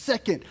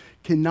second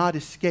cannot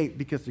escape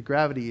because the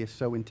gravity is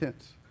so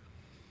intense.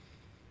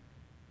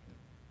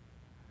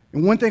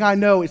 And one thing I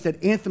know is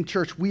that Anthem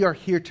Church, we are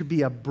here to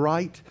be a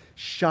bright,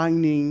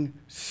 shining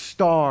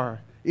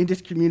star in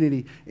this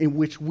community in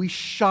which we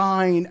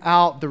shine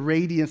out the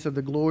radiance of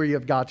the glory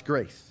of God's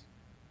grace.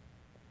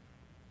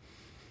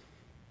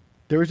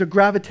 There is a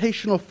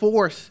gravitational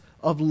force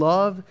of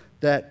love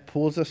that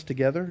pulls us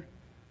together,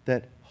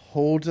 that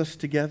holds us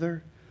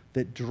together,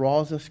 that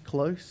draws us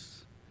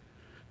close.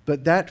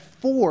 But that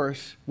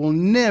force will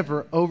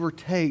never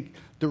overtake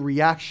the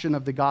reaction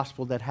of the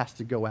gospel that has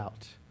to go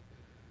out.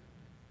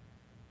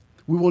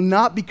 We will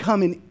not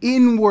become an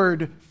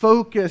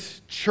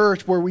inward-focused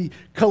church where we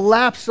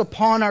collapse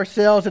upon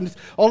ourselves and it's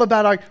all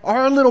about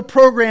our little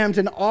programs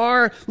and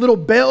our little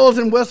bells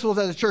and whistles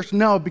as a church.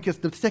 No, because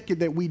the second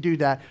that we do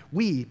that,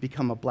 we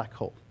become a black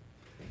hole.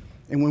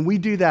 And when we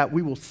do that,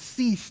 we will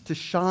cease to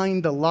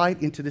shine the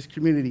light into this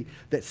community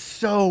that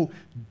so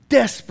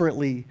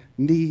desperately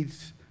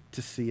needs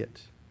to see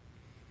it.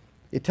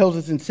 It tells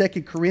us in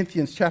 2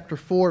 Corinthians chapter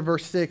 4,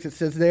 verse 6, it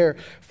says there,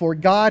 "For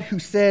God who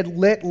said,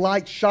 'Let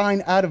light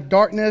shine out of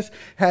darkness,'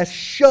 has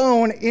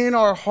shone in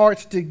our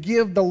hearts to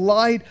give the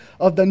light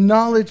of the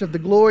knowledge of the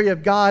glory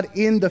of God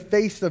in the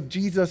face of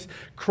Jesus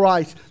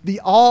Christ." The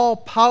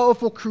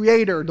all-powerful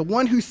Creator, the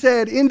one who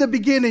said in the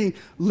beginning,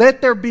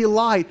 "Let there be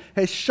light,"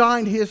 has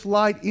shined his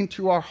light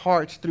into our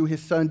hearts through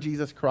his Son,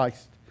 Jesus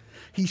Christ.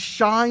 He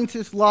shines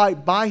his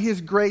light by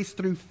his grace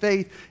through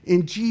faith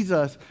in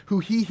Jesus, who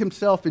he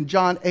himself in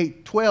John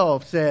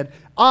 8:12 said,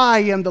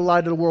 "I am the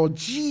light of the world."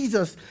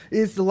 Jesus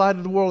is the light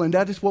of the world, and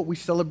that is what we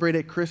celebrate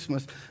at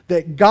Christmas,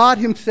 that God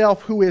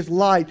himself, who is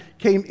light,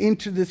 came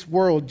into this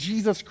world.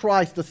 Jesus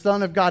Christ, the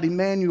Son of God,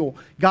 Emmanuel,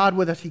 God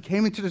with us. He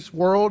came into this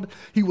world.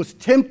 He was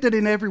tempted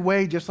in every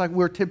way, just like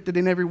we're tempted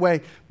in every way,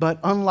 but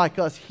unlike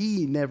us,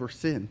 he never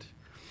sinned.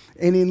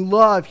 And in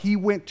love, he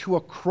went to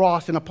a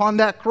cross. And upon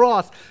that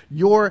cross,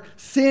 your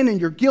sin and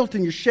your guilt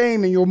and your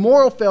shame and your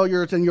moral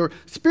failures and your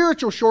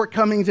spiritual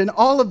shortcomings and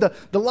all of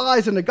the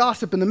lies and the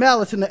gossip and the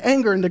malice and the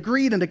anger and the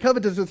greed and the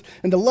covetousness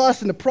and the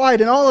lust and the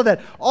pride and all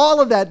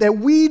of that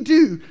we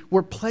do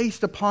were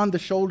placed upon the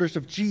shoulders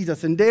of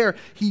Jesus. And there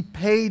he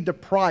paid the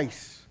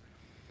price.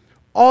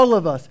 All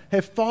of us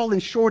have fallen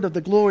short of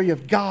the glory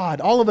of God.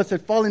 All of us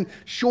have fallen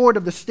short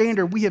of the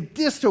standard. We have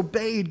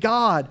disobeyed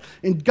God.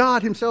 And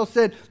God himself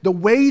said, "The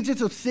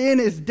wages of sin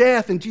is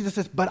death." And Jesus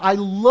says, "But I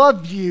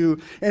love you,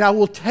 and I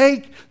will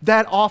take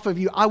that off of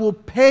you. I will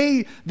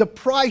pay the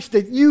price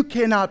that you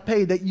cannot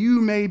pay, that you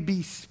may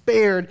be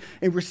spared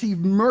and receive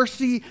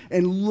mercy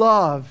and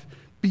love,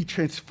 be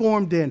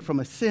transformed in from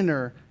a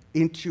sinner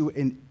into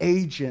an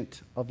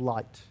agent of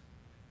light."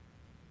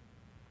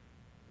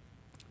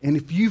 And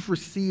if you've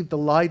received the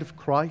light of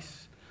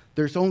Christ,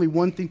 there's only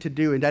one thing to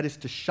do, and that is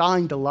to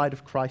shine the light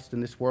of Christ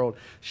in this world.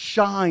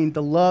 Shine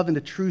the love and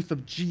the truth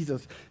of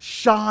Jesus.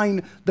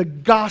 Shine the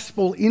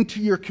gospel into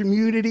your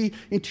community,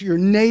 into your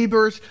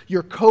neighbors,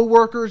 your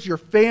coworkers, your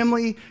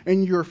family,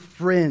 and your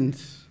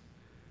friends.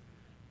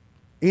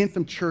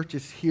 Anthem Church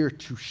is here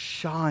to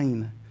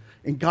shine,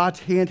 and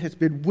God's hand has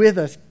been with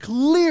us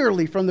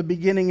clearly from the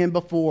beginning and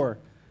before.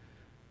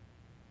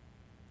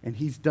 And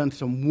He's done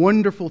some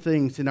wonderful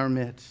things in our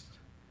midst.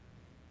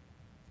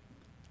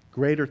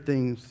 Greater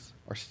things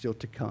are still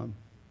to come.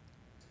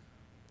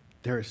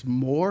 There is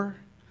more,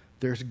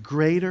 there's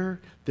greater,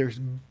 there's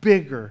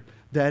bigger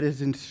that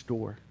is in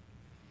store.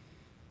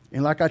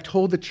 And like I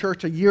told the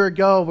church a year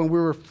ago when we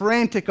were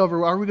frantic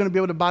over, are we going to be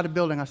able to buy the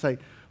building? I say,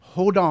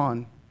 hold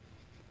on.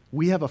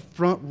 We have a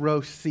front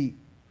row seat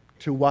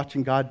to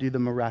watching God do the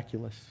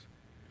miraculous.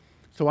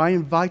 So I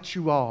invite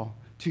you all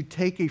to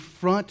take a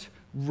front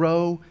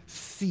row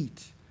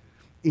seat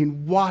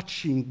in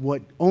watching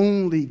what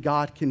only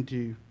God can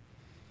do.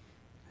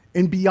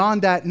 And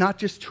beyond that, not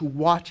just to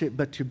watch it,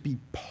 but to be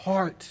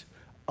part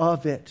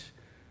of it.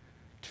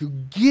 To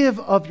give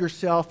of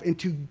yourself and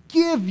to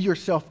give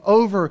yourself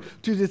over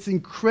to this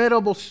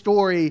incredible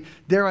story,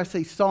 dare I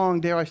say song,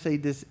 dare I say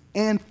this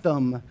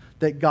anthem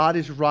that God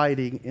is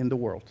writing in the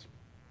world.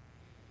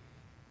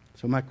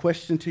 So my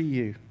question to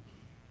you,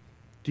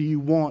 do you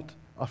want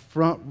a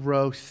front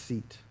row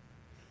seat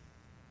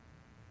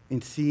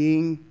in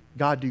seeing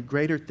God do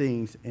greater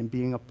things and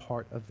being a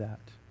part of that?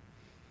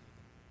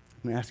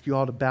 I'm going to ask you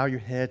all to bow your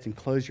heads and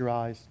close your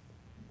eyes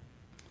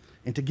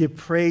and to give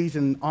praise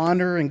and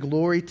honor and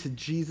glory to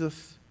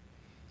Jesus.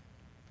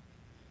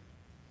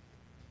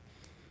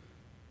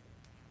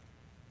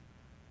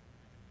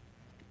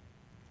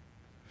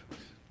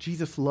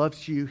 Jesus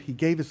loves you. He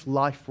gave His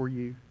life for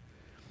you.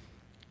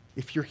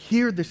 If you're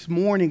here this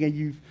morning and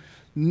you've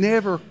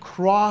never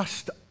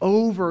crossed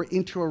over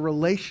into a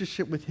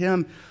relationship with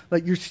Him,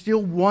 like you're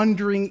still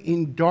wandering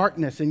in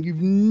darkness and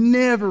you've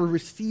never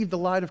received the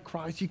light of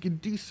Christ, you can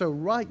do so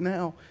right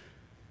now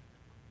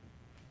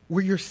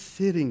where you're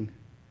sitting.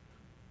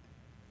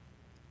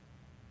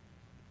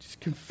 Just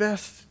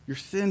confess your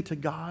sin to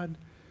God.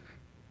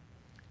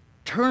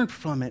 Turn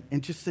from it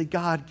and just say,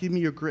 God, give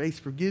me your grace.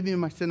 Forgive me of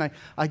my sin.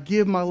 I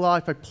give my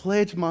life. I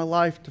pledge my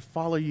life to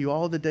follow you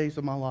all the days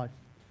of my life.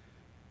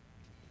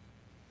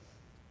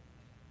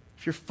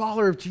 If you're a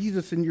follower of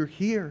Jesus and you're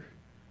here,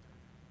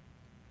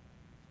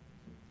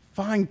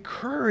 find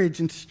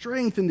courage and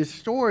strength in this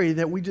story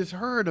that we just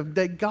heard of,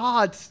 that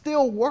God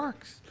still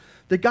works,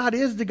 that God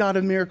is the God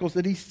of miracles,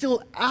 that He's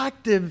still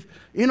active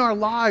in our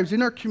lives,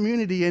 in our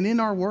community, and in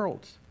our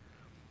world.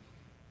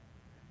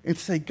 And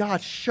say,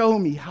 God, show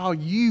me how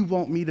you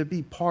want me to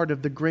be part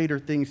of the greater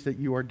things that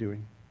you are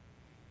doing.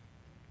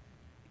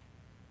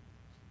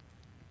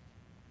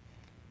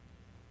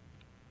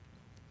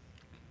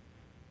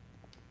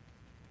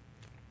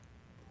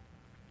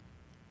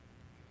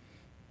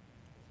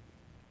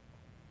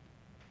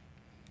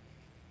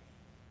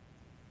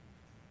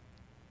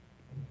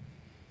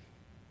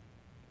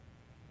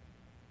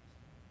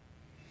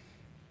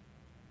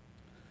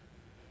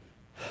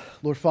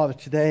 Lord Father,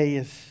 today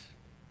is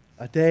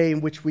a day in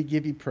which we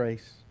give you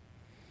praise.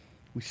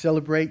 We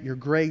celebrate your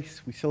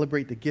grace. We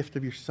celebrate the gift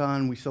of your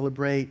Son. We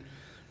celebrate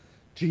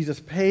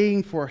Jesus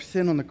paying for our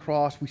sin on the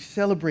cross. We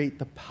celebrate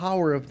the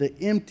power of the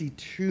empty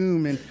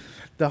tomb and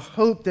the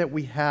hope that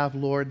we have,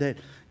 Lord, that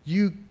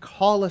you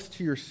call us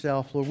to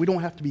yourself, Lord. We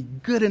don't have to be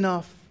good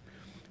enough.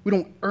 We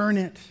don't earn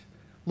it.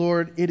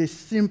 Lord, it is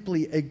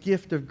simply a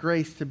gift of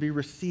grace to be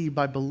received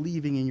by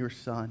believing in your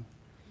Son.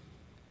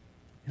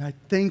 And I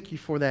thank you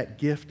for that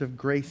gift of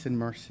grace and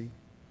mercy.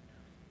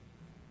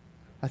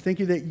 I thank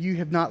you that you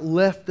have not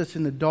left us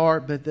in the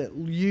dark, but that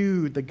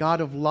you, the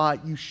God of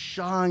light, you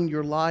shine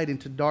your light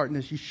into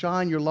darkness. You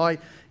shine your light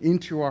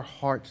into our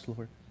hearts,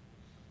 Lord.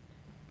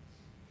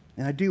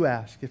 And I do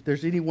ask, if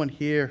there's anyone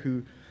here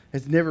who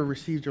has never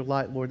received your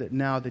light, Lord, that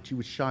now that you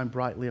would shine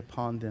brightly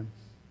upon them.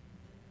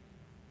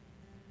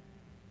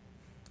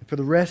 And for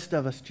the rest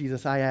of us,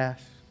 Jesus, I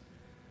ask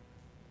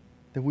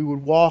that we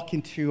would walk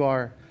into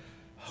our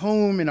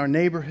home, in our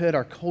neighborhood,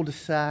 our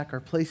cul-de-sac,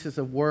 our places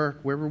of work,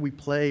 wherever we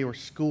play or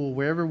school,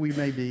 wherever we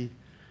may be,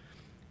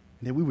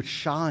 and that we would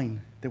shine,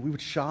 that we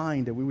would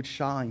shine, that we would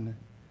shine.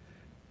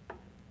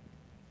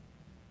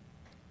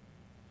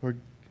 Lord,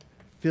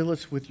 fill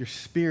us with your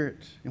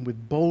Spirit and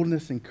with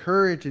boldness and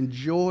courage and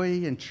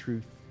joy and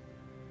truth,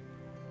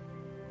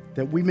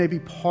 that we may be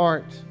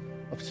part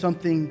of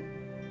something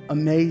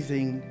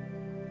amazing,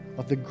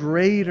 of the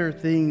greater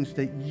things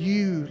that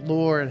you,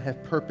 Lord,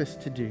 have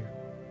purposed to do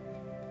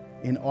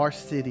in our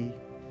city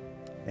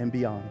and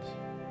beyond.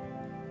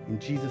 In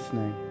Jesus'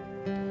 name,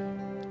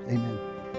 amen.